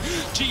back line.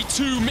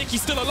 G2, Mikyx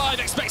still alive.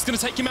 Expect's going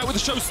to take him out with a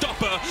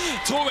showstopper.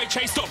 Torre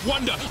chased off.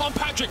 Wunder on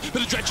Patrik,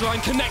 but the dredge line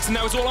connects, and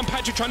now it's all on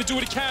Patrik trying to do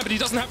what he can, but he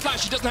doesn't have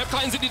flash. He doesn't have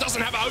cleanse, and he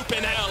doesn't have hope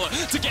in hell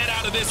to get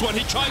out of this one.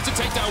 He tries to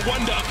take down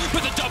Wunder,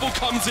 but the double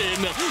comes in.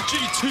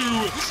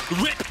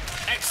 G2 rip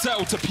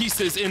XL to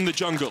pieces in the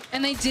jungle.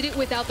 And they did it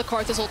without the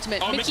Karthus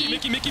ultimate. Oh,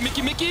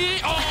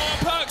 Mikyx. Oh,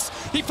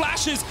 Perkz, he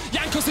flashes.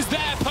 Jankos is there.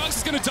 Perkz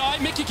is going to die.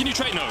 Mikyx, can you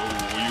trade? No,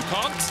 you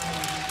can't.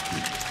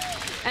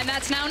 And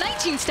that's now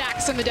 19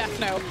 stacks in the Death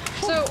Note.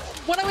 So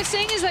what I was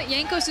saying is that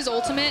Jankos'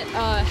 ultimate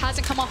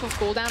hasn't come off of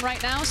cooldown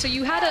right now. So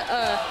you had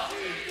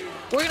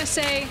we're going to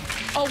say,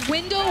 a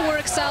window where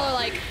Excel are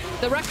like,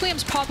 the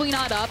Requiem's probably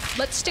not up.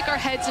 Let's stick our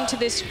heads into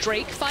this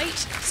Drake fight,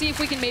 see if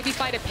we can maybe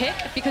fight a pick,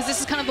 because this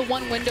is kind of the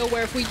one window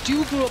where if we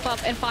do group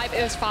up and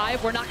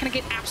 5-5, we're not going to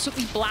get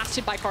absolutely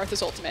blasted by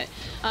Karthus ultimate.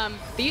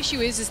 The issue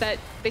is that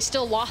they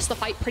still lost the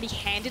fight pretty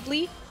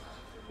handedly,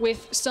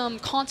 with some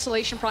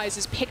consolation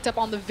prizes picked up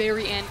on the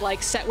very end,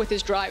 like Set with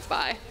his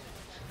drive-by.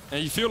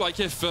 And you feel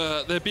like if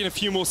there had been a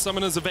few more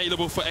summoners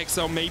available for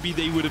XL, maybe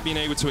they would have been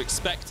able to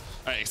escape,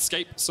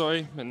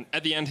 and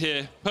at the end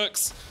here,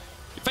 Perkz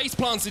face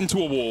plants into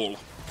a wall.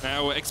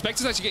 Now,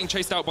 Expect is actually getting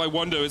chased out by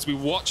Wunder as we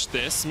watch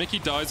this.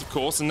 Mikyx dies, of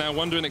course, and now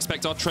Wunder and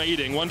Expect are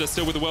trading. Wunder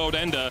still with the World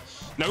Ender.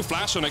 No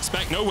flash on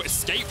Expect, no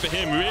escape for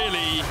him,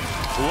 really.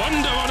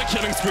 Wunder on a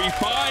killing spree,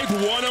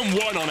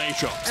 5-1-1 on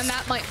Aatrox. And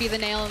that might be the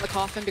nail in the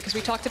coffin, because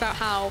we talked about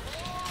how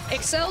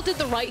Excel did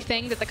the right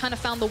thing, that they kind of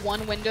found the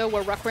one window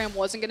where Requiem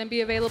wasn't going to be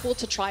available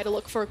to try to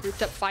look for a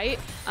grouped up fight.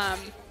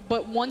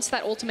 But once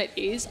that ultimate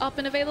is up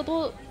and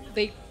available,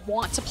 they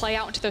want to play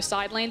out into those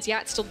side lanes. Yeah,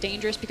 it's still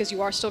dangerous because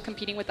you are still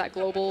competing with that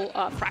global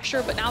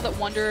pressure, but now that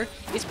Wunder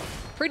is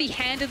pretty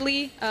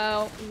handedly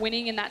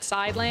winning in that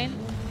side lane,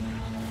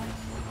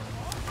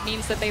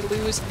 means that they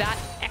lose that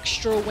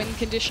extra win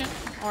condition,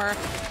 or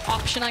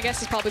option, I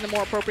guess is probably the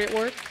more appropriate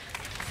word.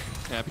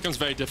 Yeah, it becomes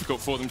very difficult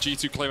for them.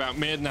 G2 clear out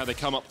mid, now they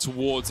come up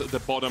towards the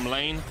bottom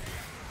lane.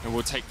 And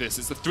we'll take this.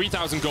 It's a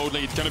 3,000 gold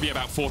lead, going to be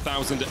about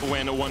 4,000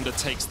 when Wunder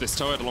takes this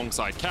turret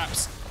alongside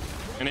Caps.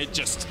 And it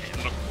just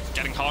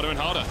getting harder and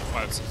harder.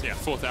 Well, yeah,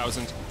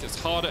 4,000. It's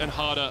harder and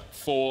harder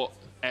for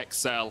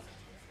XL.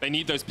 They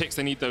need those picks.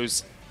 They need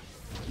those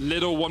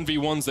little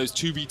 1v1s, those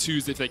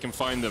 2v2s if they can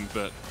find them.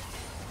 But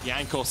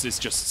Jankos is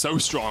just so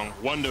strong.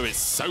 Wunder is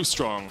so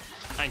strong.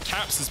 And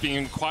Caps has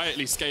been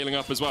quietly scaling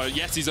up as well.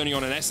 Yes, he's only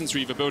on an Essence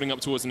Reaver building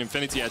up towards an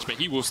Infinity Edge, but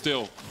he will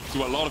still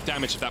do a lot of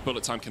damage if that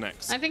bullet time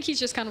connects. I think he's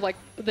just kind of like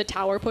the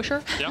tower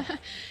pusher. Yeah.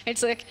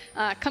 It's like,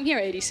 come here,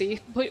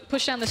 ADC.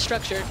 Push down the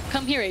structure.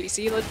 Come here,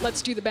 ADC.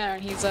 Let's do the Baron.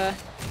 He's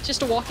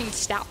just a walking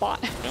stat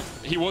bot. Yeah.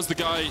 He was the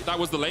guy, that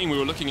was the lane we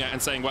were looking at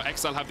and saying, well,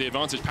 XL have the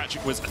advantage.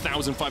 Patrik was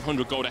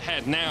 1,500 gold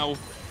ahead. Now,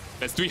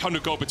 there's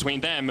 300 gold between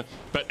them,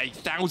 but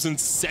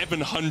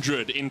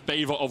 1,700 in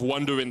favor of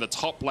Wunder in the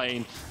top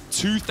lane.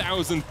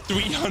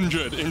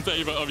 2,300 in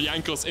favor of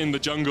Jankos in the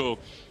jungle.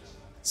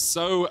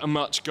 So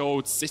much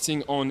gold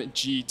sitting on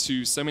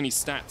G2, so many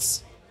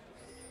stats.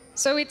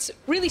 So it's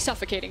really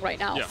suffocating right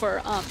now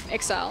for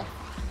XL.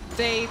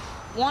 They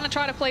want to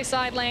try to play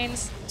side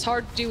lanes. It's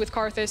hard to do with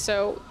Karthus,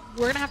 so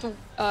we're going to have to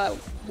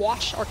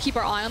watch or keep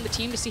our eye on the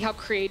team to see how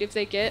creative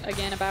they get,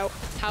 again, about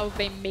how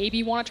they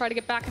maybe want to try to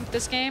get back into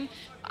this game.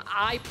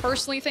 I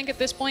personally think at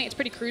this point it's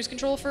pretty cruise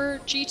control for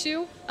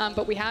G2,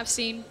 but we have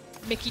seen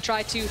Mikyx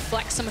try to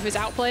flex some of his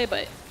outplay,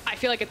 but I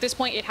feel like at this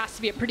point it has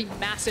to be a pretty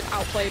massive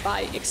outplay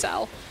by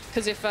XL,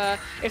 because if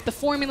the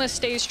formula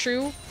stays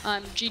true,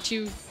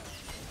 G2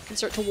 can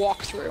start to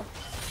walk through.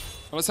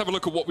 Well, let's have a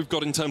look at what we've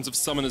got in terms of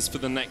summoners for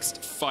the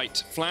next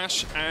fight.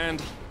 Flash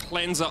and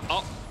Cleanser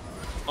up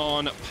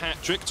on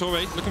Patrik.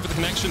 Torre looking for the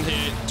connection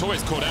here.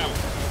 Torre's caught out.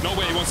 Not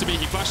where he wants to be.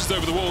 He flashes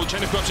over the wall.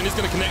 Chain of Corruption is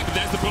going to connect, but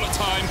there's the bullet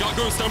time.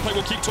 Gargoyle Stoneplate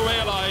will keep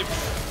Torre alive.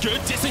 Good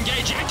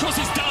disengage. Jankos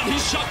is done.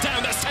 He's shut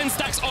down. That's 10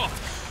 stacks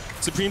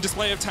off. Supreme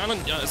display of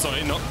talent.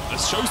 Sorry, not a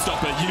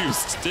showstopper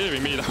used.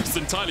 Deary me, that was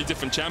an entirely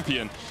different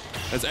champion.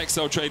 As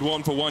XL trade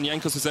 1 for 1,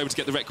 Jankos was able to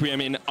get the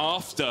Requiem in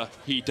after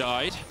he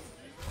died.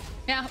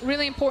 Yeah,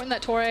 really important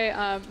that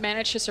Torre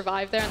managed to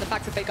survive there, and the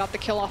fact that they got the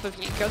kill off of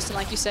Jankos, and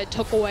like you said,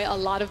 took away a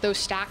lot of those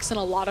stacks and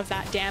a lot of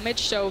that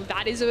damage. So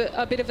that is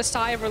a bit of a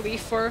sigh of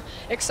relief for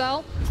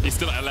Excel. He's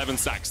still at 11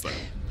 stacks though.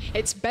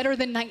 It's better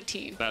than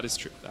 19. That is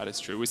true. That is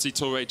true. We see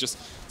Torre just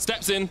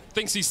steps in,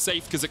 thinks he's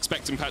safe because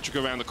expecting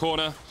Patrik around the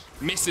corner,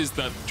 misses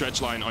the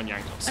dredge line on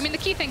Jankos. I mean, the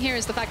key thing here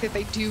is the fact that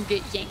they do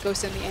get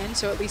Jankos in the end,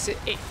 so at least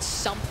it's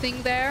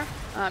something there.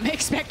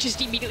 Expect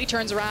just immediately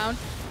turns around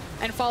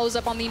and follows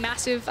up on the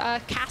massive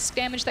cask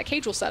damage that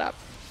Caedrel set up.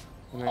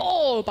 Okay.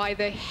 Oh, by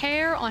the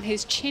hair on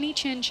his chinny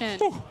chin chin.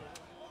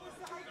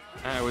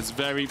 That was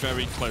very,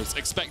 very close.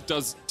 Expect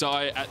does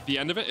die at the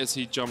end of it as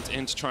he jumped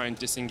in to try and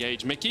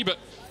disengage Mikyx, but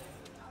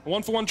a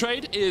 1-for-1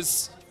 trade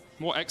is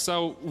what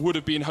Excel would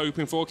have been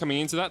hoping for coming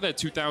into that. They're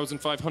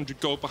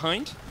 2,500 gold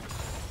behind.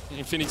 The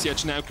Infinity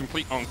Edge now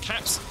complete on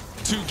Caps.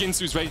 2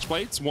 Ginsu's Rage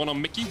Blades, 1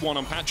 on Mikyx, 1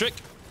 on Patrik.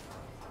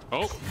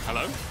 Oh,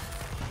 hello.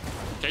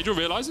 Caedrel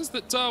realizes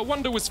that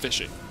Wunder was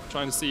fishing,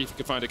 trying to see if he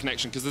could find a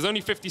connection, because there's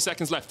only 50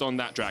 seconds left on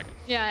that dragon.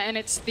 Yeah, and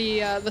it's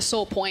the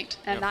soul point,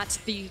 and that's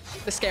the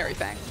scary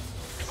thing.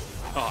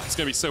 Oh, it's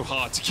going to be so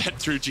hard to get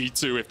through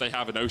G2 if they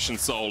have an Ocean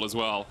Soul as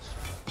well.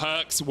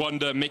 Perkz,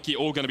 Wunder, Mikyx,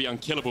 all going to be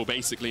unkillable,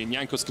 basically, and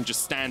Jankos can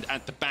just stand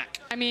at the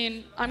back. I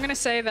mean, I'm going to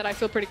say that I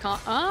feel pretty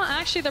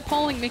actually, they're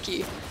pulling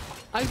Mikyx.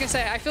 I was going to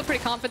say, I feel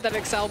pretty confident that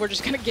Excel were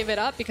just going to give it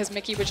up because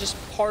Mikyx was just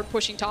hard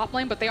pushing top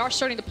lane, but they are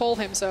starting to pull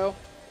him, so...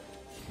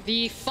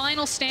 The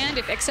final stand,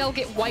 if Excel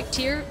get wiped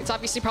here, it's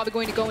obviously probably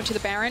going to go into the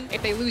Baron.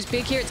 If they lose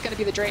big here, it's going to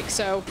be the Drake.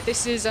 So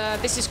this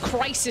is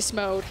crisis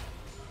mode.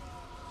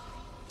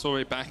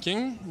 Torre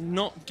backing,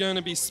 not going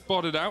to be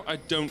spotted out, I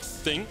don't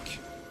think.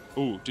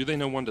 Ooh, do they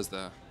know Wunder's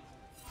there?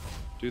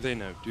 Do they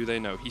know? Do they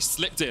know? He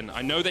slipped in.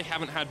 I know they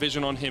haven't had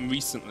vision on him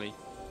recently.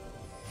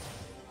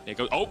 There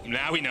goes. Oh,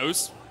 now he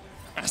knows.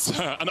 That's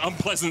an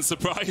unpleasant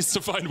surprise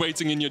to find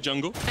waiting in your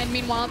jungle. And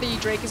meanwhile, the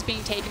Drake is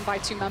being taken by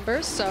 2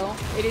 members, so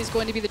it is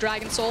going to be the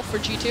Dragon Soul for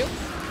G2.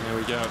 There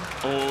we go.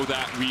 All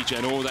that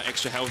regen, all that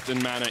extra health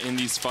and mana in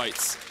these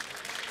fights.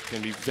 It's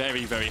going to be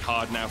very, very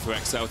hard now for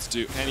Excel to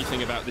do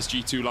anything about this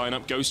G2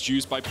 lineup. Ghost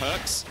used by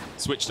Perkz.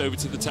 Switched over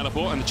to the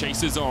teleport, and the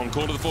chase is on.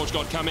 Call of the Forge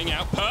God coming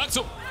out.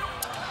 Perkz!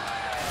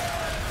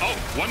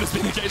 Oh, Wunder's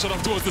been engaged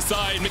off towards the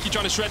side. Mikyx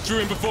trying to shred through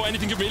him before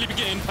anything can really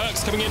begin.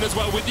 Perkz coming in as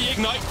well with the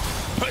ignite.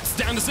 Puts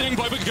down the singing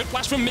blow, but a good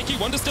flash from Mikyx.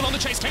 Wunder still on the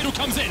chase. Caedrel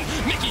comes in.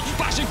 Mikyx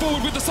flashing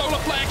forward with the solar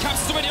flare.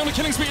 Caps is already on the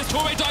killing spree as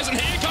Torre dies, and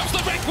here comes the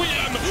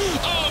Requiem.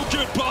 Oh,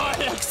 goodbye,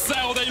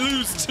 Excel. They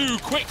lose 2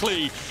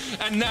 quickly.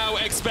 And now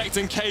Expect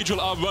and Caedrel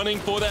are running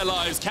for their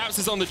lives. Caps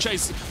is on the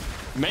chase.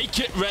 Make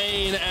it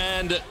rain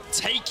and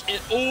take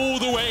it all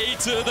the way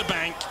to the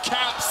bank.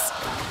 Caps.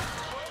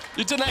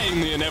 You're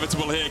delaying the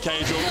inevitable here,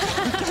 Caedrel.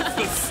 Gets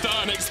the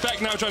stun.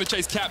 Expect now trying to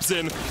chase Caps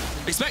in.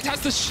 Expect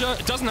has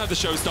the doesn't have the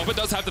showstopper,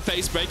 does have the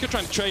face breaker,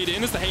 trying to trade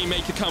in as the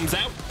Haymaker comes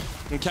out.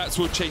 And Caps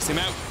will chase him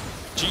out.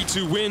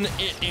 G2 win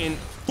it in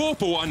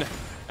 4-for-1.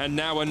 And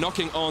now we're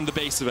knocking on the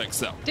base of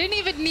Excel. Didn't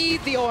even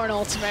need the Ornn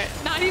ultimate.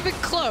 Not even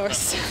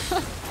close.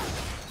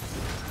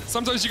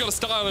 Sometimes you got to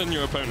style in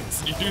your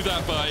opponents. You do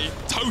that by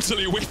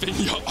totally whipping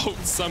your ult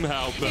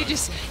somehow. But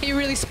he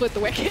really split the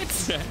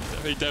wickets. Yeah,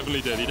 he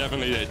definitely did. He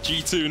definitely did.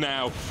 G2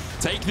 now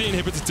take the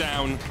inhibitor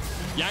down.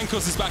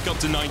 Jankos is back up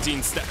to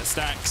 19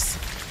 stacks.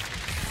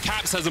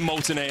 Caps has a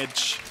Molten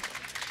Edge.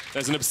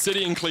 There's an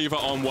Obsidian Cleaver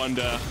on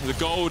Wunder. The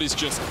gold is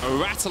just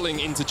rattling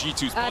into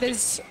G2's pockets. That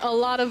is a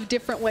lot of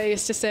different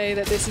ways to say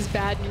that this is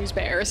bad news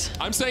bears.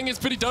 I'm saying it's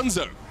pretty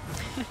dunzo.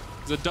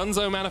 There's a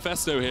dunzo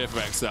manifesto here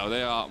for Excel.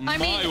 They are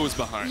miles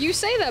behind. You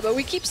say that, but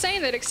we keep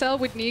saying that Excel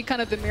would need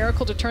kind of the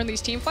miracle to turn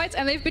these team fights,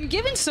 and they've been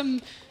given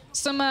some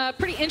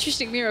pretty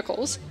interesting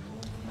miracles.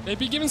 They've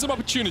been given some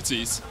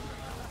opportunities.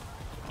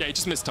 Yeah, he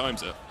just missed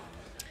times it.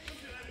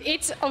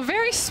 It's a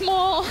very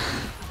small...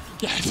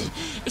 Yeah,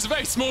 it's a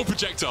very small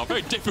projectile,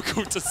 very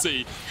difficult to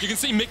see. You can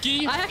see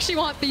Mikyx. I actually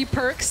want the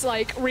Perkz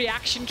like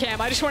reaction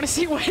cam. I just want to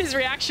see what his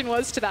reaction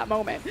was to that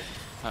moment.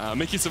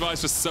 Mikyx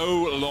survives for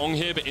so long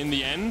here, but in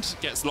the end,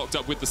 gets locked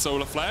up with the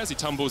solar flare as he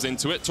tumbles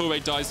into it. Torre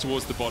dies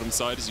towards the bottom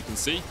side, as you can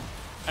see.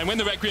 And when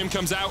the Requiem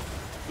comes out,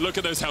 look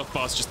at those health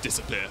bars just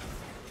disappear.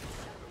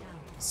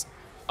 It's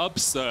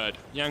absurd.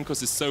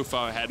 Jankos is so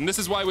far ahead, and this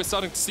is why we're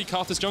starting to see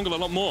Karthus jungle a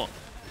lot more.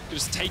 You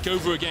just take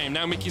over a game.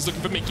 Now Mikyx's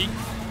looking for Mikyx.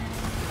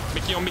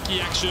 Mikyx on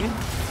Mikyx action.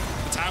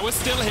 The tower's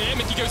still here.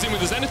 Mikyx goes in with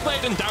the Zenith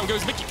Blade, and down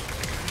goes Mikyx.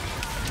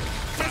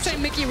 I'd say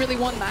Mikyx really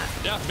won that.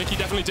 Yeah, Mikyx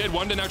definitely did.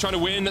 Wunder now trying to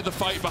win the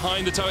fight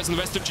behind the turrets, and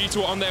the rest of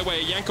G2 are on their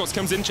way. Jankos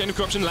comes in, Chain of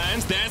Corruption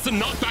lands. There's the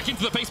knock back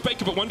into the face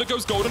breaker, but Wunder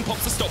goes golden,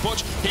 pops the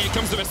stopwatch. Here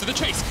comes the rest of the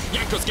chase.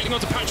 Jankos getting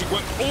onto Patrik,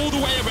 work all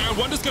the way around.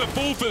 Wunder's going to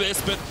fall for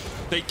this, but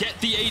they get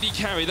the AD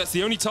carry. That's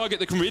the only target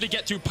that can really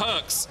get through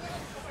Perkz.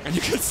 And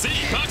you can see,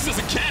 Perkz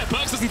doesn't care.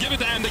 Perkz doesn't give a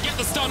damn. They get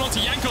the stun onto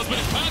Jankos, but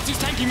it's Perkz who's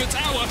tanking the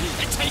tower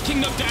and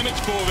taking no damage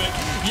for it.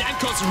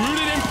 Jankos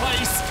rooted in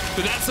place,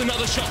 but that's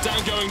another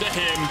shutdown going to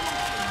him.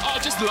 Oh,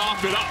 just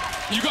laugh it up.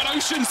 You got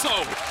Ocean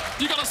Soul.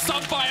 You got a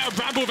Subfire,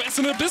 Bramble Vest,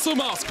 and an Abyssal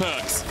Mask,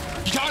 Perkz.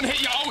 You can't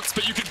hit your ults,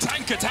 but you can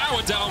tank a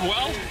tower down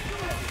well.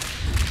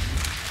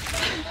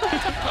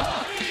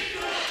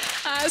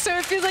 So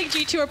it feels like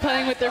G2 are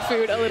playing with their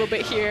food a little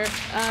bit here.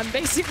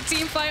 They see the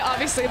team fight.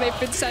 Obviously, they've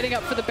been setting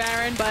up for the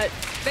Baron, but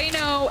they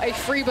know a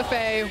free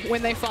buffet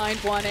when they find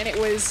one, and it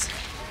was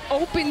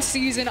open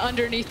season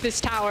underneath this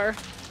tower.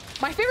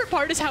 My favorite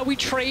part is how we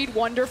trade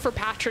Wunder for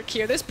Patrik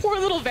here. This poor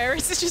little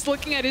Varus is just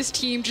looking at his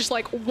team, just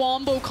like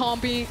wombo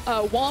comboing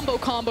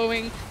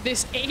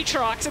this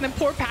Aatrox, and then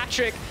poor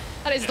Patrik,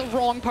 that is the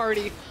wrong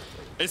party.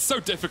 It's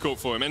so difficult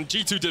for him, and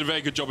G2 did a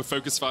very good job of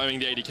focus firing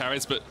the AD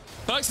carries, but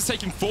Perkz has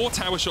taken 4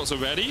 tower shots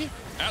already.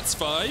 That's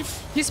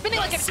 5. He's spending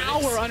like an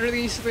hour under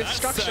this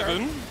structure.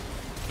 7.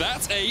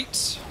 That's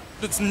 8.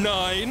 That's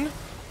 9.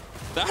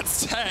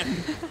 That's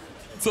 10.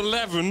 It's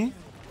 11.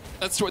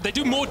 That's 12. They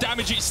do more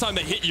damage each time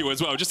they hit you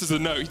as well, just as a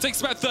note. He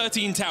takes about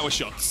 13 tower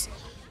shots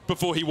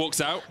before he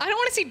walks out. I don't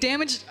want to see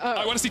damage.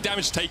 I want to see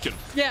damage taken.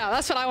 Yeah,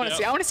 that's what I want to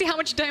see. I want to see how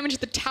much damage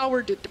the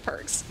tower did to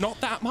Perkz. Not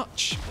that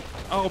much.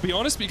 I'll be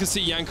honest, we can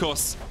see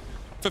Jankos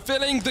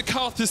fulfilling the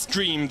Karthus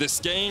dream this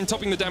game,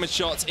 topping the damage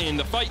shots in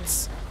the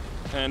fights,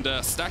 and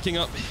stacking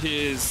up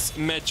his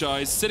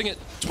Medjais, sitting at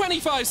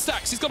 25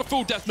 stacks. He's got a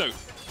full Death Note.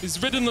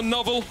 He's written the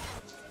novel,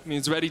 and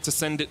he's ready to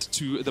send it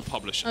to the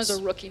publishers. Those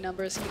are rookie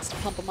numbers. He needs to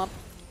pump them up.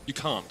 You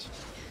can't.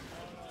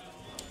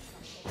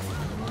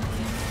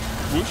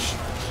 Whoosh.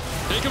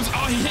 Here he comes.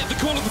 Oh, he hit the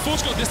call of the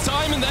Force God this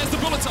time, and there's the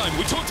bullet time.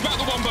 We talked about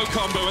the Wombo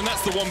combo, and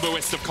that's the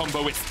Womboist of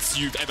comboists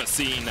you've ever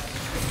seen.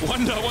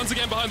 Wunder once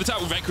again behind the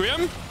tower.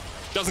 Requiem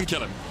doesn't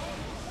kill him.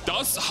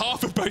 Does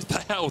half of both the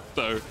health,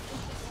 though.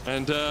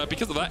 And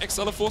because of that,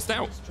 XL are forced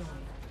out.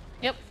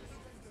 Yep.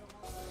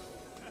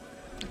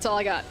 That's all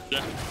I got.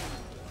 Yeah.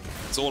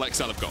 That's all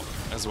XL have got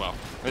as well.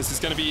 This is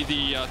going to be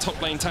the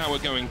top lane tower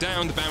going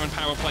down. The Baron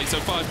power play so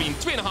far has been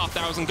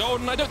 3,500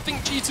 gold, and I don't think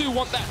G2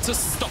 want that to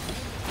stop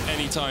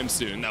anytime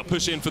soon. Now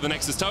push in for the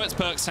Nexus turrets.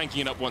 Perkz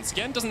tanking it up once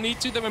again. Doesn't need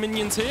to. There are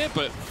minions here,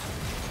 but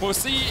we'll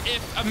see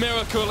if a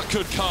miracle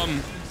could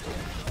come.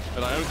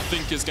 But I don't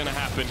think it's going to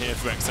happen here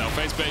for XL.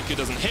 Facebreaker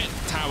doesn't hit.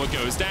 Tower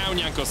goes down.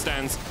 Jankos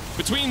stands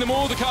between them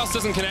all. The cast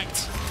doesn't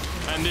connect.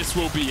 And this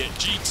will be it.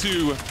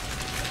 G2,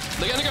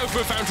 they're going to go for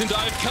a fountain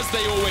dive because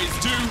they always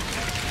do.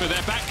 But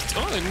they're back.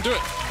 Oh, they didn't do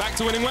it. Back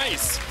to winning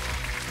ways.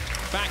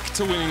 Back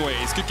to winning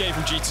ways. Good game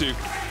from G2.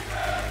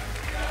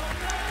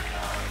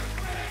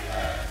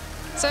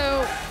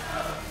 So,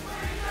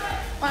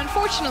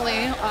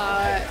 unfortunately,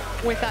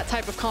 with that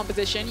type of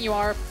composition, you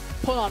are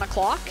put on a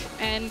clock,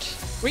 and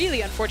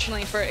really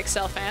unfortunately for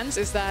XL fans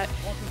is that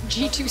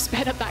G2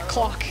 sped up that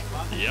clock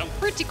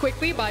pretty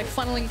quickly by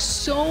funneling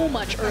so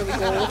much early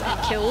gold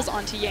and kills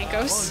onto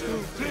Jankos.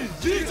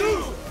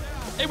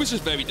 It was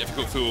just very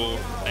difficult for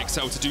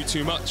XL to do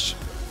too much.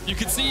 You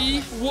could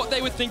see what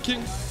they were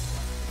thinking.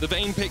 The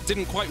Vayne pick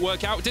didn't quite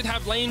work out. It did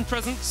have lane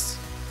presence,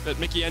 but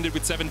Mikyx ended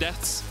with 7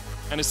 deaths.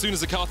 And as soon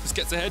as the Karthus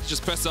gets ahead,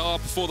 just press R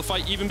before the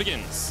fight even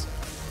begins.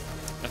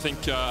 I think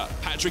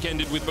Patrik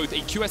ended with both a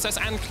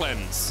QSS and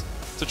cleanse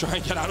to try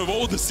and get out of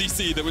all the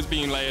CC that was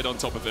being layered on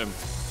top of him.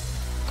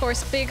 Of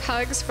course, big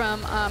hugs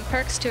from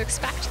Perkz to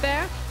expect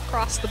there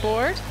across the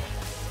board.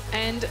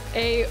 And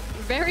a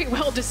very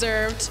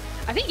well-deserved,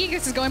 I think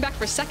Mikyx is going back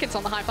for seconds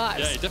on the high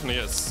fives. Yeah, he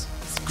definitely is.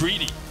 It's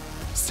greedy.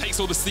 Takes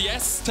all the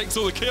CS, takes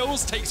all the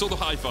kills, takes all the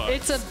high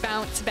fives. It's a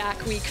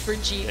bounce-back week for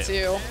G2.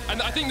 Yeah.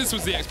 And I think this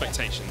was the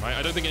expectation, right?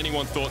 I don't think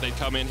anyone thought they'd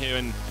come in here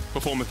and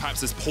perform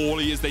perhaps as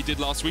poorly as they did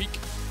last week.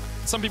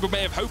 Some people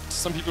may have hoped,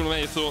 some people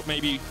may have thought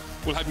maybe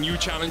we'll have new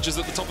challenges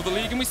at the top of the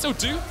league, and we still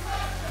do.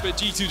 But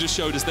G2 just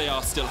showed us they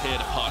are still here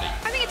to party.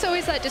 I think it's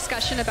always that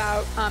discussion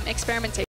about experimentation.